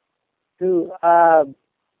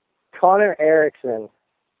 Connor Erickson.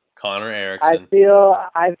 I feel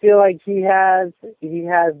like he has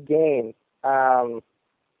game.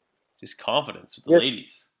 Just confidence with the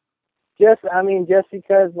ladies. Just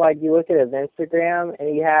because, like, you look at his Instagram and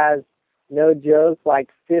he has, no joke, like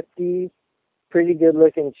 50 pretty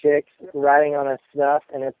good-looking chicks riding on his stuff,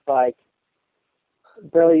 and it's like,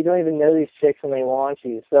 bro, you don't even know these chicks when they want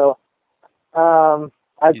you. So, I'd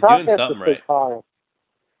probably have to say Connor.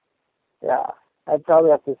 Yeah, I'd probably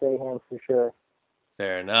have to say him for sure.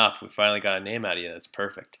 Fair enough. We finally got a name out of you. That's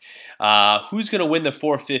perfect. Who's going to win the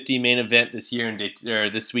 450 main event this year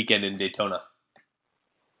this weekend in Daytona?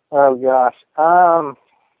 Oh gosh, I've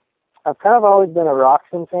kind of always been a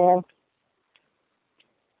Roczen fan,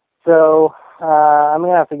 so I'm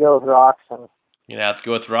gonna have to go with Roczen. You're gonna have to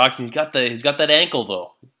go with Roczen. He's got that ankle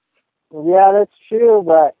though. Yeah, that's true,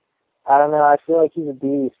 but I don't know. I feel like he's a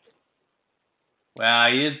beast.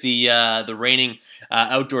 Well, he is the reigning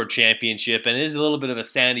outdoor championship, and it is a little bit of a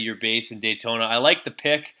stand at your base in Daytona. I like the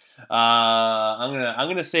pick. I'm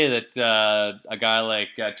gonna say that a guy like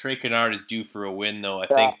Trey Canard is due for a win, though. I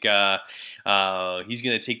think he's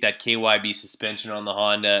gonna take that KYB suspension on the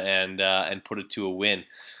Honda and put it to a win.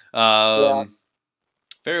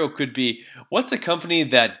 Very well could be. What's a company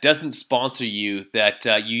that doesn't sponsor you that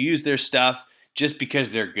you use their stuff just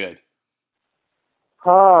because they're good?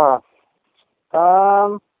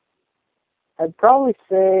 I'd probably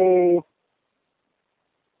say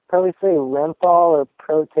Renthal or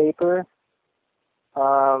Pro Taper.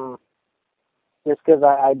 Just because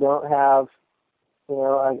I don't have,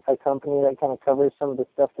 a company that kind of covers some of the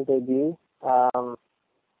stuff that they do. But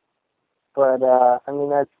I mean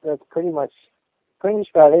that's pretty much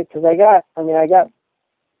about it. Because I got a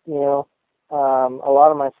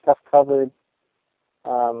lot of my stuff covered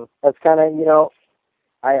That's kind of,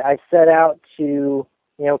 I set out to,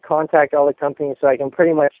 contact all the companies so I can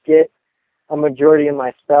pretty much get a majority of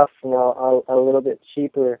my stuff, a little bit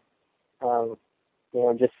cheaper,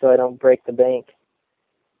 just so I don't break the bank.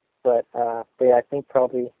 But yeah, I think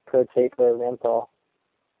probably Pro Taper or Renthal.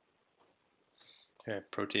 Okay,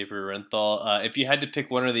 Pro Taper or Renthal. If you had to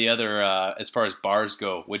pick one or the other, as far as bars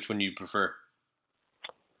go, which one do you prefer?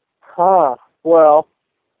 Well,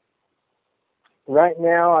 right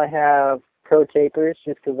now I have Pro Tapers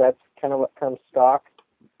just because that's kind of what comes stock.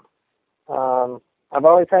 I've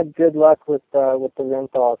always had good luck with the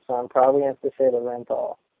Renthal, so I'm probably going to have to say the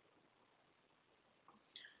Renthal.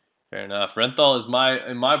 Fair enough. Renthal is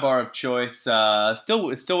my bar of choice.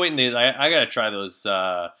 Still waiting to. I gotta try those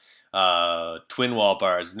twin wall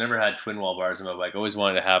bars. Never had twin wall bars on my bike. Always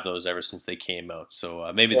wanted to have those ever since they came out. So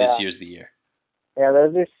maybe this year's the year. Yeah,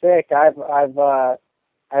 those are sick. I've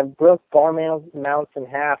broke bar mounts in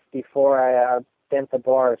half before I bent the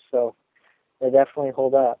bars, so they definitely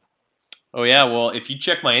hold up. Oh yeah, well if you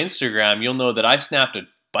check my Instagram, you'll know that I snapped a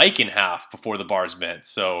bike in half before the bars bent.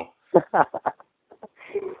 So.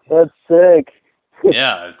 That's sick.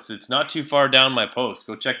 Yeah, it's not too far down my post.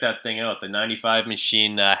 Go check that thing out. The 95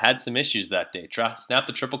 machine had some issues that day. Snapped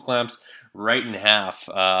the triple clamps right in half.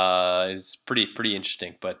 It's pretty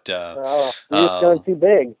interesting. But you're just going too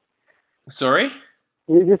big. Sorry?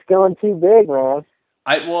 You're just going too big, man.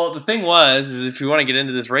 Well, the thing is if you want to get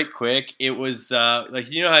into this right quick, it was like how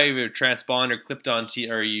you have a transponder clipped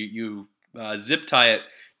onto, or you zip tie it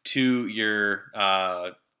to your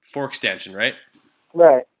fork extension, right?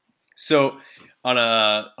 Right. So on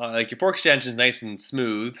like your fork extension is nice and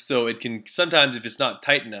smooth, so it can sometimes, if it's not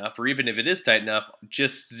tight enough, or even if it is tight enough,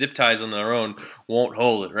 just zip ties on their own won't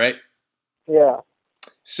hold it, right? Yeah.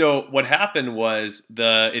 So what happened was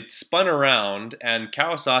it spun around, and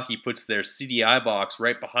Kawasaki puts their CDI box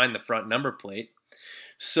right behind the front number plate.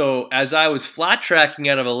 So as I was flat tracking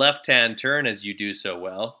out of a left-hand turn, as you do so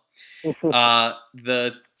well,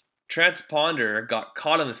 the transponder got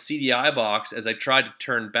caught on the CDI box as I tried to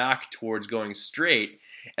turn back towards going straight,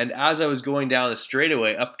 and as I was going down the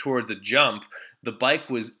straightaway up towards a jump, the bike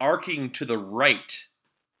was arcing to the right.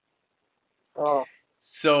 Oh.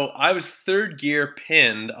 So I was third gear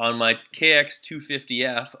pinned on my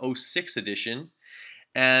KX250F 06 edition,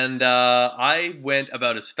 and I went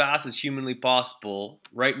about as fast as humanly possible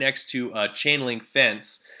right next to a chain link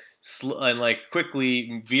fence, and like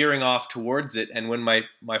quickly veering off towards it, and when my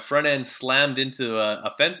front end slammed into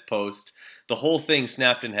a fence post, the whole thing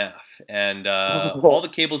snapped in half, and all the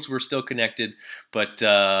cables were still connected, but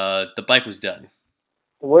the bike was done.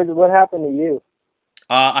 What happened to you?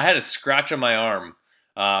 I had a scratch on my arm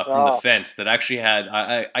from the fence that actually had,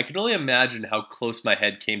 I can only imagine how close my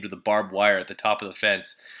head came to the barbed wire at the top of the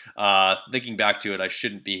fence. Thinking back to it, I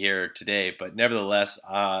shouldn't be here today, but nevertheless,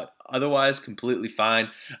 otherwise completely fine.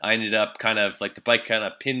 I ended up the bike kind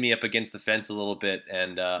of pinned me up against the fence a little bit,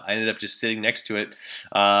 and I ended up just sitting next to it,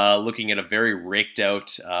 looking at a very raked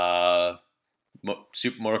out super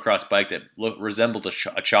motocross bike that resembled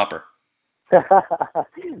a chopper.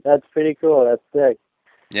 That's pretty cool. That's sick.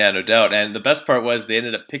 Yeah, no doubt. And the best part was they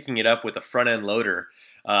ended up picking it up with a front end loader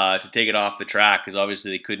to take it off the track, because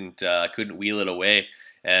obviously they couldn't wheel it away.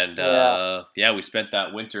 And we spent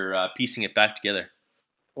that winter piecing it back together.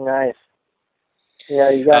 Nice. Yeah,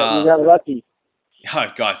 you got lucky. I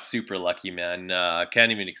got super lucky, man. I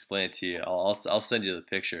can't even explain it to you. I'll send you the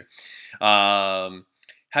picture.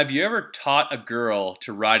 Have you ever taught a girl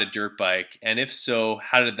to ride a dirt bike? And if so,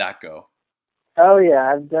 how did that go? Oh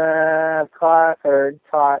yeah, I've taught.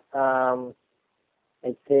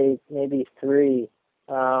 I'd say maybe 3.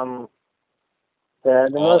 The all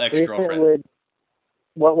most ex-girlfriends. recent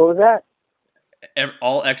what was that?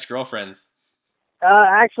 All ex-girlfriends.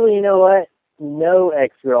 Actually, you know what? No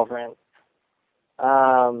ex-girlfriends.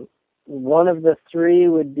 One of the 3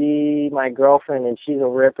 would be my girlfriend, and she's a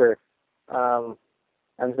ripper. I'm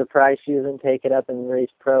surprised she doesn't take it up and race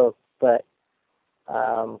pro, but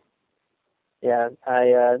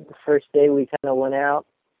the first day we kind of went out,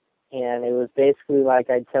 and it was basically like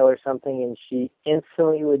I'd tell her something, and she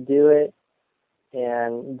instantly would do it,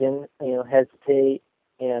 and didn't hesitate,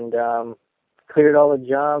 and cleared all the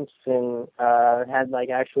jumps, and had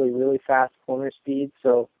actually really fast corner speed.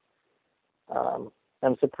 So I'm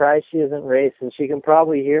surprised she doesn't race, and she can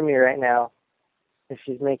probably hear me right now if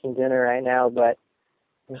she's making dinner right now. But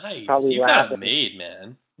nice, probably you got it made,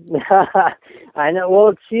 man. I know.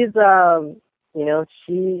 Well, she's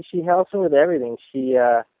she helps me with everything. She's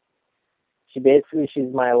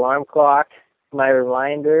my alarm clock, my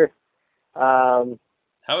reminder. How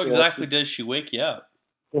exactly does she wake you up?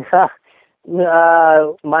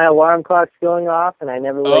 My alarm clock's going off, and I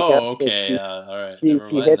never wake up. Oh, okay. All right. She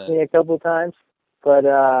Never mind hits then. me a couple times, but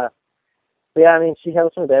yeah, I mean, she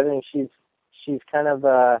helps me with everything. She's kind of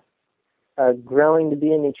growing to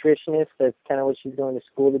be a nutritionist. That's kind of what she's going to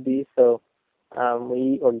school to be. So we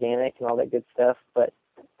eat organic and all that good stuff. But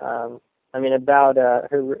I mean, about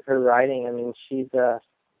her riding, I mean, she's a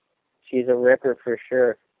ripper for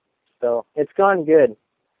sure. So it's gone good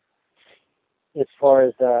as far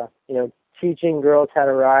as teaching girls how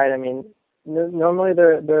to ride. I mean, normally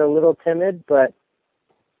they're a little timid, but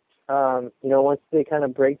once they kind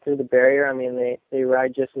of break through the barrier, I mean, they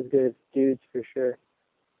ride just as good as dudes for sure.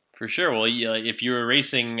 For sure. Well, if you were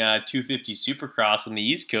racing 250 Supercross on the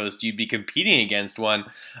East Coast, you'd be competing against one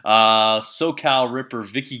SoCal Ripper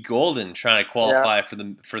Vicky Golden trying to qualify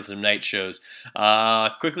for some night shows.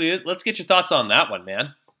 Quickly, let's get your thoughts on that one,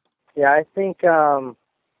 man. Yeah, I think that's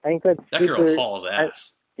that super, girl hauls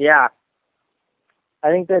ass. I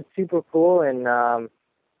think that's super cool, and I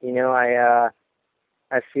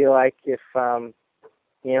feel like if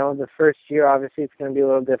the first year, obviously it's going to be a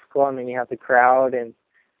little difficult. I mean, you have the crowd and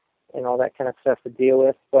all that kind of stuff to deal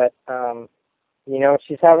with. But,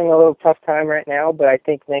 she's having a little tough time right now, but I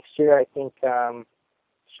think next year,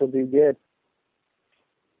 she'll do good.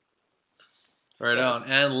 Right on.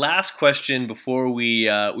 And last question before we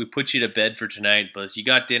put you to bed for tonight, Buzz. You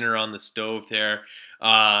got dinner on the stove there.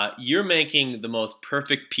 You're making the most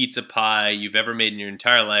perfect pizza pie you've ever made in your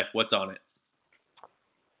entire life. What's on it?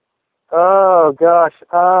 Oh, gosh.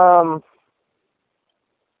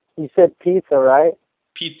 You said pizza, right?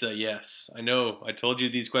 Pizza, yes. I know. I told you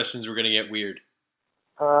these questions were going to get weird.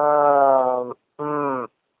 Well,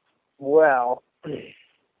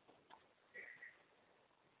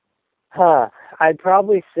 I'd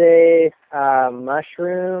probably say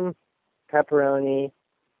mushroom, pepperoni,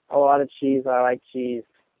 a lot of cheese. I like cheese.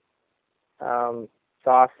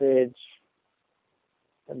 Sausage,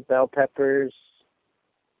 and bell peppers.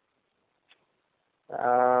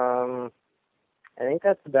 I think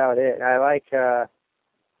that's about it. I like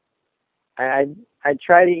I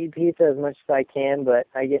try to eat pizza as much as I can, but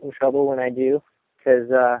I get in trouble when I do because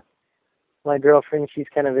my girlfriend, she's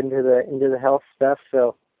kind of into the health stuff,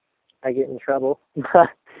 so I get in trouble.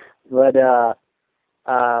 but yeah,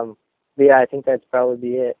 I think that's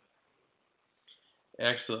probably it.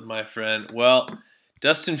 Excellent, my friend. Well,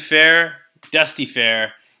 Dusty Fair,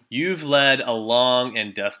 you've led a long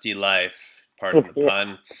and dusty life, pardon the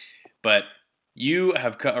pun, but you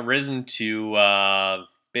have risen to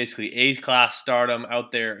basically A-class stardom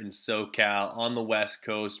out there in SoCal on the West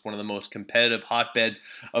Coast, one of the most competitive hotbeds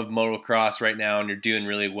of motocross right now, and you're doing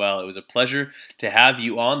really well. It was a pleasure to have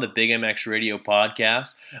you on the Big MX Radio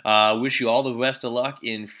podcast. Wish you all the best of luck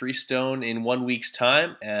in Freestone in 1 week's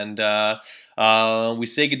time, and we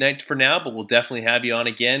say goodnight for now, but we'll definitely have you on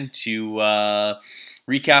again to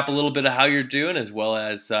recap a little bit of how you're doing, as well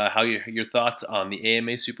as how your thoughts on the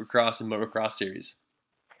AMA Supercross and Motocross Series.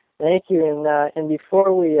 Thank you, and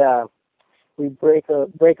before we break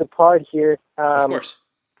apart here, of course,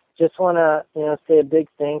 just want to say a big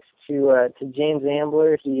thanks to James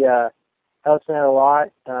Ambler. He helps me out a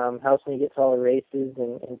lot, helps me get to all the races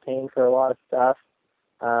and paying for a lot of stuff.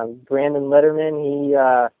 Brandon Letterman, he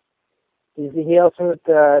helps me with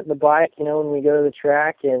the bike, when we go to the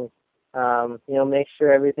track, and make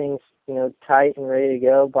sure everything's tight and ready to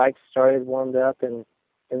go. Bike's started, warmed up, and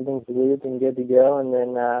everything's lubed and good to go. And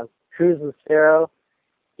then Cruz Lucero,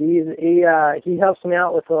 he helps me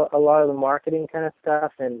out with a lot of the marketing kind of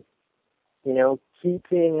stuff, and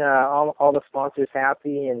keeping all the sponsors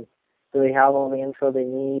happy and so they have all the info they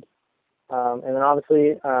need. And then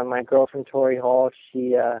obviously my girlfriend Tori Hall,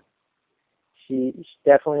 she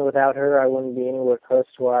definitely, without her I wouldn't be anywhere close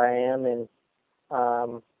to where I am. And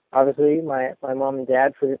obviously my mom and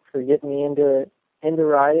dad for getting me into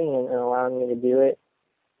riding and allowing me to do it.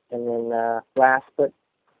 And then last but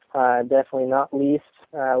definitely not least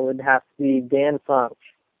would have to be Dan Funk.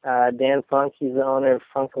 Dan Funk, he's the owner of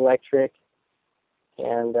Funk Electric,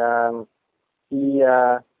 and he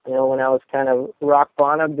when I was kind of rock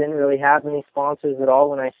bottom, didn't really have any sponsors at all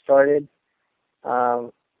when I started. He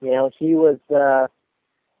was the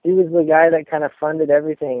guy that kind of funded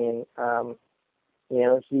everything, and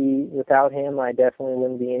without him I definitely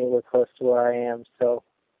wouldn't be anywhere close to where I am. So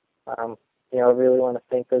I really want to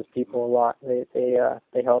thank those people a lot.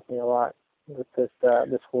 They helped me a lot with this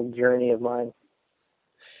whole journey of mine.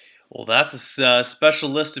 Well, that's a special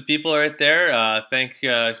list of people right there.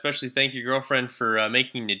 Especially thank your girlfriend for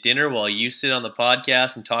making you dinner while you sit on the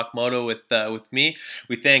podcast and talk moto with me.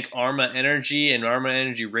 We thank Arma Energy and Arma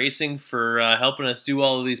Energy Racing for helping us do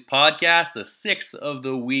all of these podcasts. The 6th of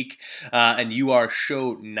the week, and you are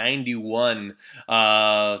show 91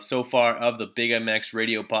 so far of the Big MX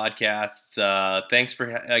Radio podcasts. Thanks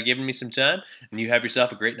for giving me some time, and you have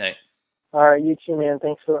yourself a great night. All right, you too, man.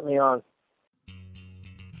 Thanks for letting me on.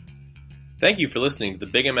 Thank you for listening to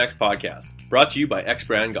the Big MX Podcast, brought to you by X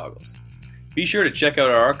Brand Goggles. Be sure to check out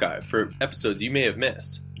our archive for episodes you may have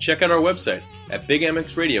missed. Check out our website at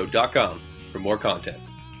bigmxradio.com for more content.